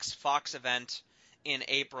next Fox event in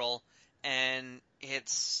April, and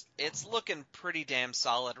it's looking pretty damn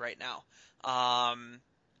solid right now.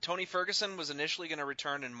 Tony Ferguson was initially going to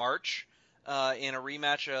return in March in a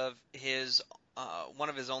rematch of his one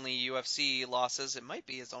of his only UFC losses. It might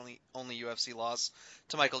be his only UFC loss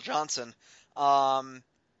to Michael Johnson.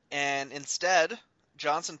 And instead,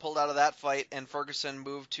 Johnson pulled out of that fight, and Ferguson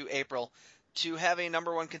moved to April to have a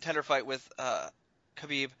number one contender fight with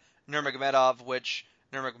Khabib Nurmagomedov, which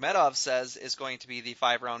Nurmagomedov says is going to be the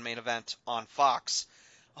 5-round main event on Fox.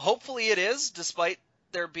 Hopefully it is, despite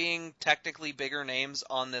there being technically bigger names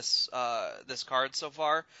on this card so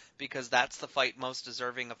far, because that's the fight most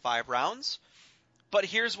deserving of 5 rounds. But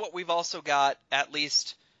here's what we've also got, at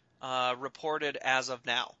least reported as of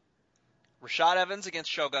now. Rashad Evans against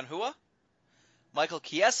Shogun Rua, Michael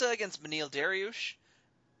Chiesa against Beneil Dariush,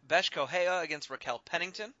 Besh Kohea against Raquel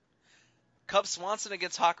Pennington, Cub Swanson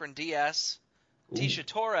against Hakran Diaz, Tisha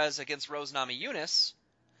Torres against Rose Namajunas,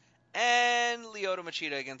 and Lyoto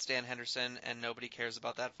Machida against Dan Henderson, and nobody cares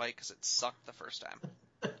about that fight because it sucked the first time.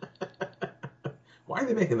 Why are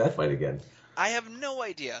they making that fight again? I have no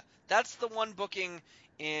idea. That's the one booking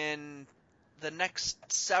in the next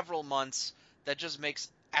several months that just makes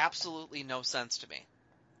absolutely no sense to me.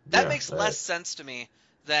 That makes less sense to me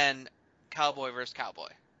than Cowboy versus Cowboy.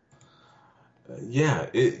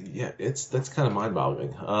 That's kind of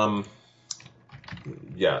mind-boggling.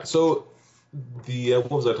 So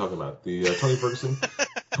what was I talking about? The Tony Ferguson,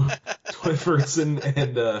 Tony Ferguson,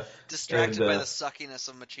 and distracted by the suckiness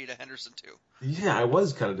of Machida Henderson too. Yeah, I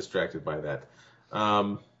was kind of distracted by that.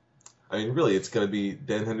 Really, it's going to be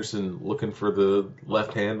Dan Henderson looking for the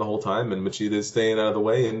left hand the whole time, and Machida staying out of the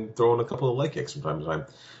way and throwing a couple of leg kicks from time to time.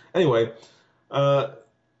 Anyway,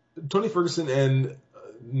 Tony Ferguson and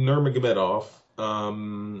Nurmagomedov.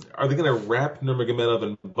 Are they going to wrap Nurmagomedov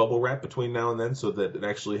in bubble wrap between now and then so that it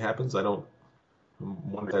actually happens? I don't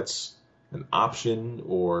wonder if that's an option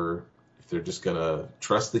or if they're just going to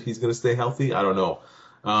trust that he's going to stay healthy. I don't know.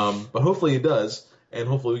 But hopefully he does, and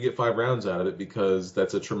hopefully we get 5 rounds out of it because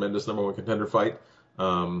that's a tremendous number one contender fight,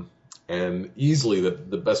 and easily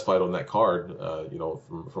the best fight on that card,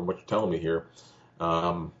 from what you're telling me here.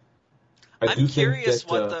 I'm curious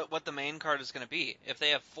what the main card is going to be. If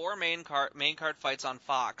they have 4 main card fights on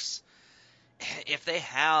Fox, if they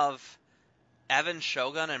have Evan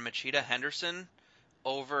Shogun and Machida Henderson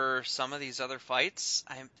over some of these other fights,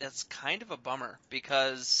 that's kind of a bummer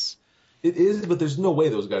because it is. But there's no way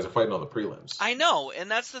those guys are fighting on the prelims. I know, and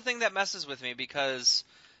that's the thing that messes with me because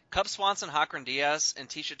Cub Swanson, Hakran Diaz, and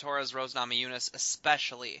Tisha Torres, Rose Namajunas,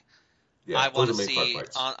 especially, I want to see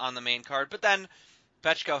on the main card. But then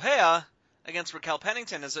Betch Kohea against Raquel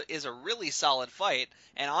Pennington is a really solid fight,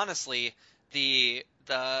 and honestly, the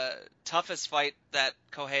toughest fight that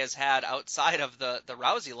Kohea has had outside of the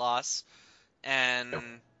Rousey loss, and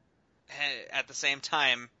at the same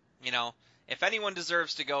time, if anyone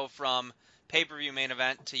deserves to go from pay-per-view main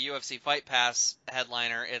event to UFC Fight Pass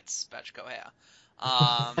headliner, it's Betch Kohea.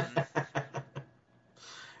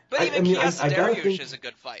 But even Chiesa Dariush is a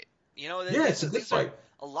good fight. It's a good fight.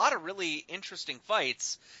 A lot of really interesting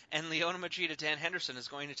fights, and Lyoto Machida, Dan Henderson is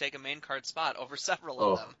going to take a main card spot over several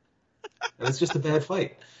of them. And it's just a bad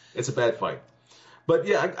fight. It's a bad fight. But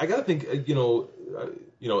yeah, I gotta think. Evans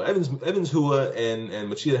Rua and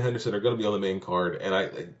Machida Henderson are going to be on the main card,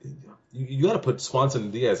 and you got to put Swanson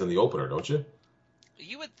and Diaz in the opener, don't you?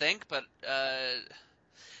 You would think, but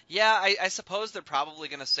I suppose they're probably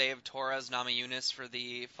going to save Torres Namajunas for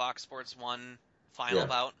the Fox Sports 1 final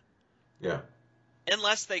bout. Yeah.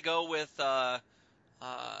 Unless they go with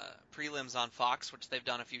prelims on Fox, which they've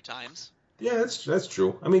done a few times. Yeah, that's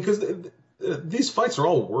true. I mean, because these fights are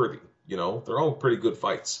all worthy. They're all pretty good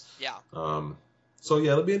fights. Yeah. So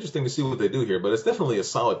yeah, it'll be interesting to see what they do here, but it's definitely a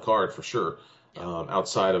solid card for sure. Yeah.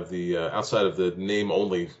 Outside of the name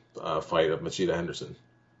only fight of Machida Henderson.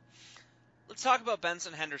 Let's talk about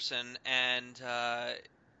Benson Henderson and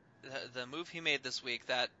the move he made this week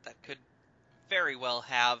that could very well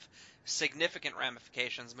have significant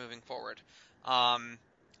ramifications moving forward.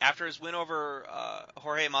 After his win over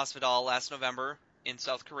Jorge Masvidal last November in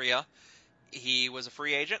South Korea, he was a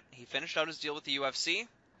free agent. He finished out his deal with the UFC.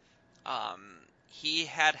 He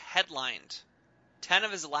had headlined 10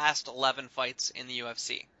 of his last 11 fights in the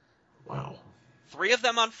UFC. Wow. 3 of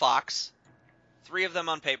them on Fox, 3 of them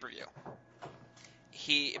on pay-per-view.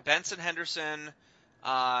 Benson Henderson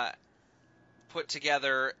put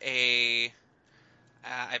together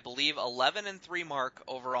I believe 11-3 mark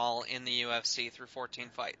overall in the UFC through 14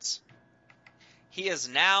 fights. He is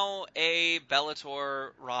now a Bellator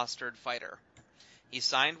rostered fighter. He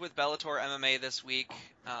signed with Bellator MMA this week,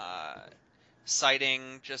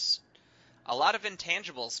 citing just a lot of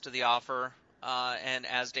intangibles to the offer, and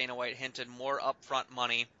as Dana White hinted, more upfront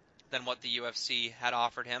money than what the UFC had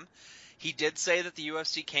offered him. He did say that the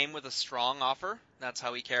UFC came with a strong offer. That's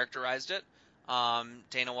how he characterized it.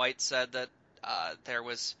 Dana White said that there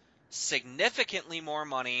was significantly more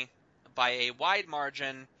money by a wide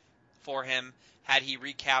margin for him had he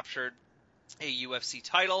recaptured a UFC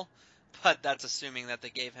title, but that's assuming that they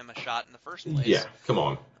gave him a shot in the first place. Yeah, come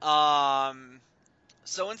on.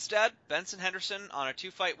 So instead, Benson Henderson on a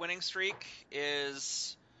 2-fight winning streak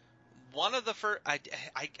is one of the first.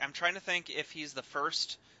 I'm trying to think if he's the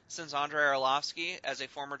first since Andrei Arlovsky as a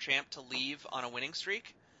former champ to leave on a winning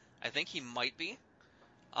streak. I think he might be.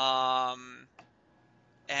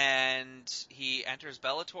 And he enters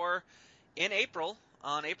Bellator in April,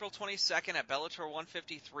 on April 22nd at Bellator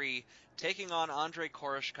 153, taking on Andrei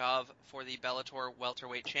Koreshkov for the Bellator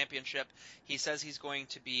Welterweight Championship. He says he's going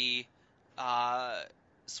to be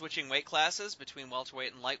switching weight classes between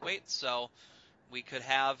welterweight and lightweight, so we could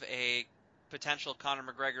have a potential Conor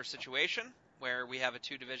McGregor situation where we have a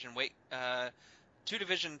two-division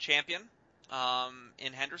champion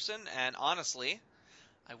in Henderson, and honestly,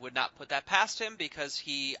 I would not put that past him because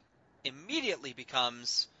he immediately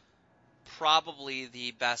becomes probably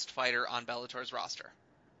the best fighter on Bellator's roster.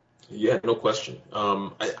 Yeah, no question.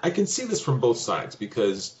 I can see this from both sides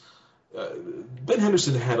because Ben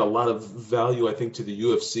Henderson had a lot of value, I think, to the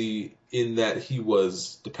UFC in that he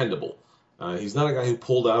was dependable. He's not a guy who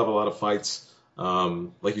pulled out of a lot of fights.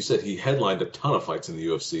 Like you said, he headlined a ton of fights in the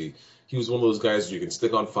UFC. He was one of those guys you can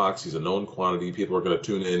stick on Fox. He's a known quantity. People are going to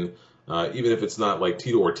tune in. Even if it's not like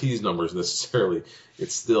Tito Ortiz numbers necessarily,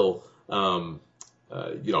 it's still,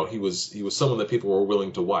 he was someone that people were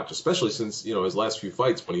willing to watch, especially since, his last few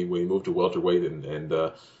fights when he moved to welterweight and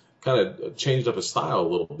kind of changed up his style a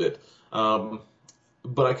little bit.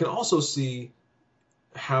 But I can also see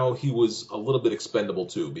how he was a little bit expendable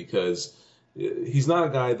too, because he's not a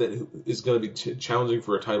guy that is going to be challenging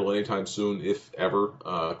for a title anytime soon, if ever.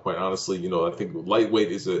 Quite honestly, I think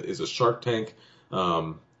lightweight is a Shark Tank.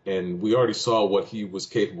 And we already saw what he was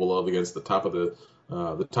capable of against the top of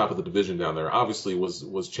the division down there. Obviously,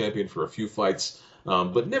 was champion for a few fights,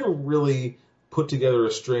 but never really put together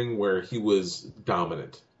a string where he was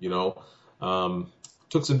dominant.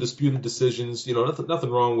 Took some disputed decisions. Nothing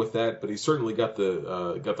wrong with that, but he certainly got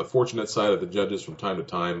the fortunate side of the judges from time to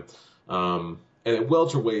time. And at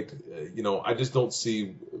welterweight, I just don't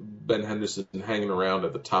see Ben Henderson hanging around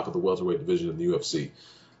at the top of the welterweight division in the UFC.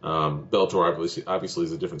 Bellator obviously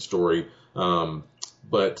is a different story,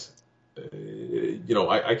 but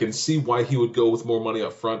I can see why he would go with more money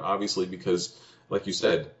up front, obviously, because, like you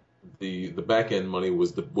said, the back end money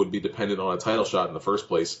would be dependent on a title shot in the first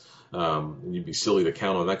place. And you'd be silly to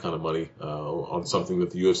count on that kind of money on something that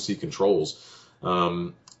the UFC controls.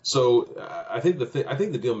 So I think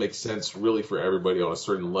the deal makes sense really for everybody on a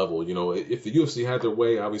certain level. If the UFC had their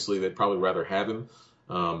way, obviously they'd probably rather have him.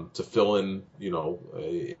 To fill in,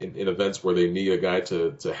 in events where they need a guy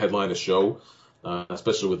to headline a show,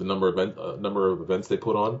 especially with the number of events they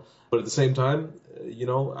put on. But at the same time,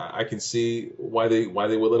 I can see why they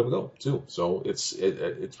would let him go too. So it's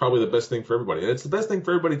probably the best thing for everybody, and it's the best thing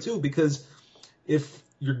for everybody too, because if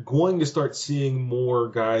you're going to start seeing more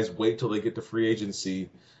guys wait till they get to free agency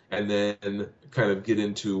and then kind of get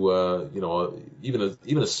into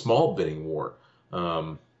even a small bidding war.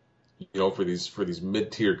 For these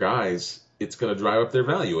mid-tier guys, it's going to drive up their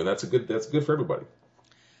value, and that's good for everybody.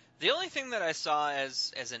 The only thing that I saw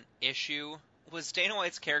as an issue was Dana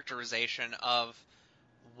White's characterization of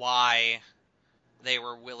why they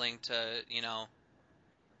were willing to,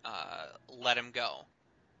 let him go.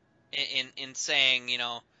 In saying,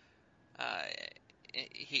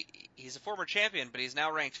 he's a former champion, but he's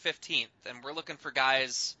now ranked 15th, and we're looking for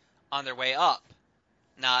guys on their way up,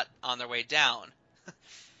 not on their way down.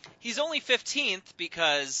 He's only 15th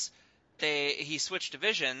because he switched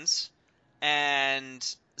divisions,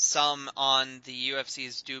 and some on the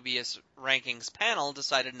UFC's dubious rankings panel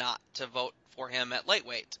decided not to vote for him at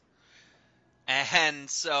lightweight. And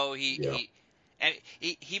so he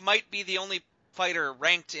might be the only fighter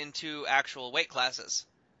ranked into actual weight classes.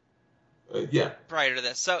 Prior to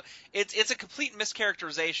this. So it's a complete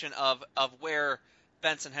mischaracterization of where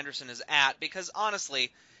Benson Henderson is at, because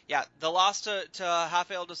honestly, the loss to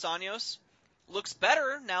Rafael Dos Anjos looks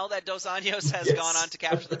better now that Dos Anjos has gone on to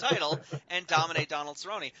capture the title and dominate Donald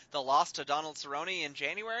Cerrone. The loss to Donald Cerrone in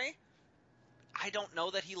January, I don't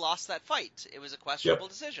know that he lost that fight. It was a questionable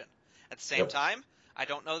decision. At the same time, I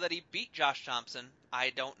don't know that he beat Josh Thompson.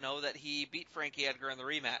 I don't know that he beat Frankie Edgar in the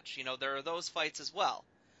rematch. There are those fights as well.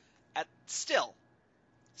 Still,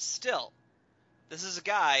 this is a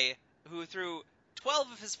guy who through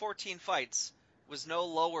 12 of his 14 fights was no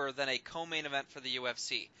lower than a co-main event for the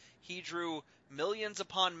UFC. He drew millions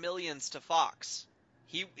upon millions to Fox.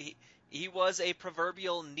 He was a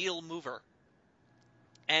proverbial needle mover,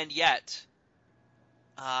 and yet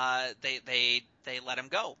they let him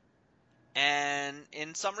go. And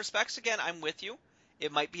in some respects, again, I'm with you.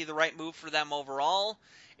 It might be the right move for them overall.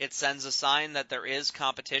 It sends a sign that there is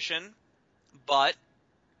competition, but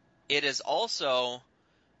it is also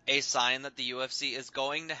a sign that the UFC is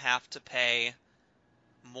going to have to pay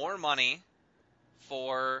more money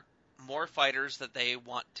for more fighters that they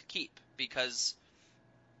want to keep, because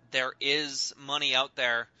there is money out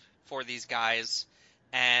there for these guys,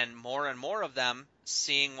 and more of them,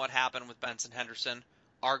 seeing what happened with Benson Henderson,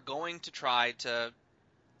 are going to try to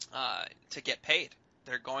get paid.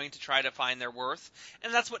 They're going to try to find their worth,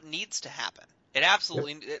 and that's what needs to happen. It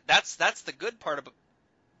absolutely that's the good part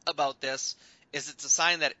about this, is it's a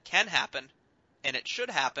sign that it can happen, and it should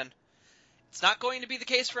happen. It's not going to be the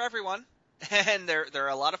case for everyone, and there are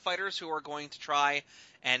a lot of fighters who are going to try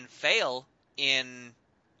and fail in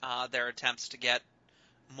their attempts to get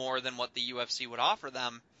more than what the UFC would offer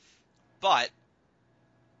them. But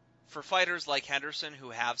for fighters like Henderson, who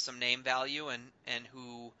have some name value and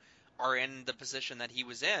who are in the position that he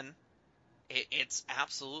was in, it's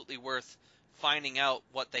absolutely worth finding out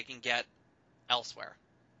what they can get elsewhere.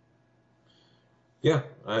 Yeah,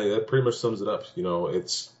 that pretty much sums it up.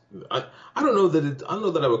 It's I don't know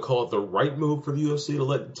that I would call it the right move for the UFC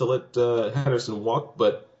to let Henderson walk,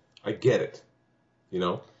 but I get it.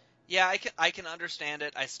 Yeah, I can understand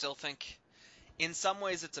it. I still think, in some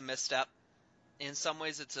ways, it's a misstep. In some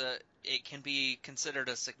ways, it can be considered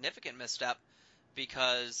a significant misstep,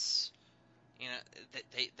 because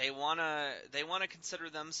they wanna consider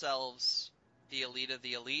themselves the elite of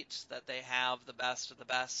the elite, that they have the best of the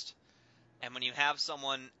best. And when you have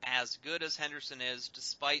someone as good as Henderson is,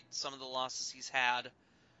 despite some of the losses he's had,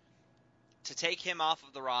 to take him off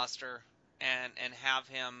of the roster and have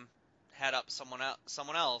him head up someone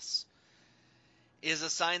else is a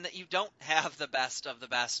sign that you don't have the best of the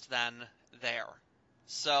best then there.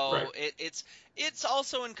 So right. It's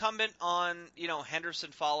also incumbent on Henderson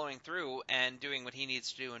following through and doing what he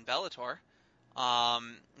needs to do in Bellator,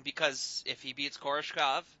 because if he beats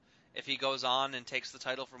Koreshkov, if he goes on and takes the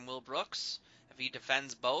title from Will Brooks, if he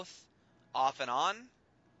defends both off and on,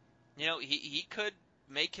 he could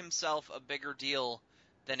make himself a bigger deal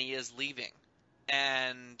than he is leaving.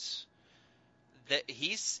 And that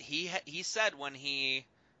he said when he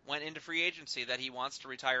went into free agency that he wants to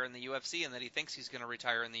retire in the UFC, and that he thinks he's going to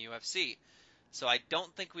retire in the UFC. So I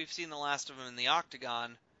don't think we've seen the last of him in the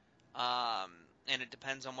octagon, and it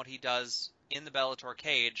depends on what he does in the Bellator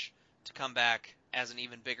cage to come back as an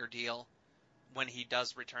even bigger deal when he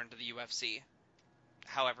does return to the UFC,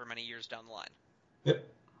 however many years down the line. Yep,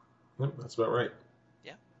 that's about right.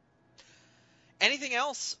 Yeah. Anything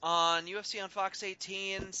else on UFC on Fox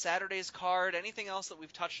 18, Saturday's card, anything else that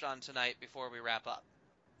we've touched on tonight before we wrap up?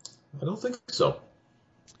 I don't think so.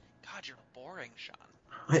 God, you're boring, Sean.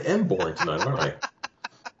 I am boring tonight, aren't I?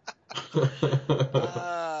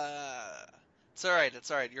 It's all right.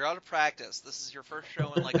 It's all right. You're out of practice. This is your first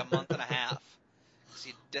show in like a month and a half. So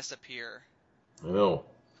you disappear. I know.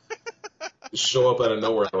 Just show up out of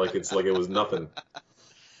nowhere like it was nothing.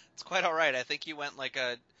 It's quite all right. I think you went like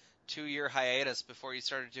a 2-year hiatus before you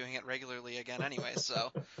started doing it regularly again anyway,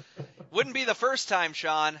 so wouldn't be the first time,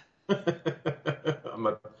 Sean.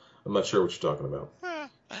 I'm not sure what you're talking about.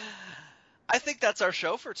 I think that's our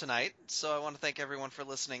show for tonight, so I want to thank everyone for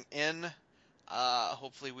listening in.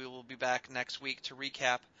 Hopefully we will be back next week to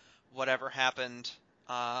recap whatever happened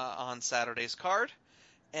on Saturday's card,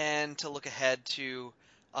 and to look ahead to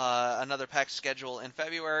another packed schedule in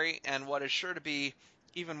February, and what is sure to be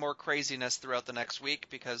even more craziness throughout the next week,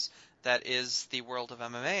 because that is the world of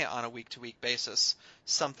MMA on a week-to-week basis.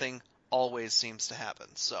 Something always seems to happen.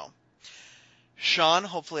 So Sean,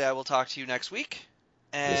 hopefully I will talk to you next week.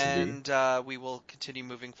 And Yes, we will continue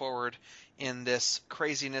moving forward in this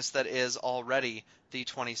craziness that is already the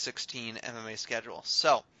 2016 MMA schedule.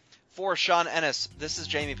 So, for Sean Ennis, this is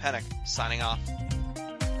Jamie Pennick signing off.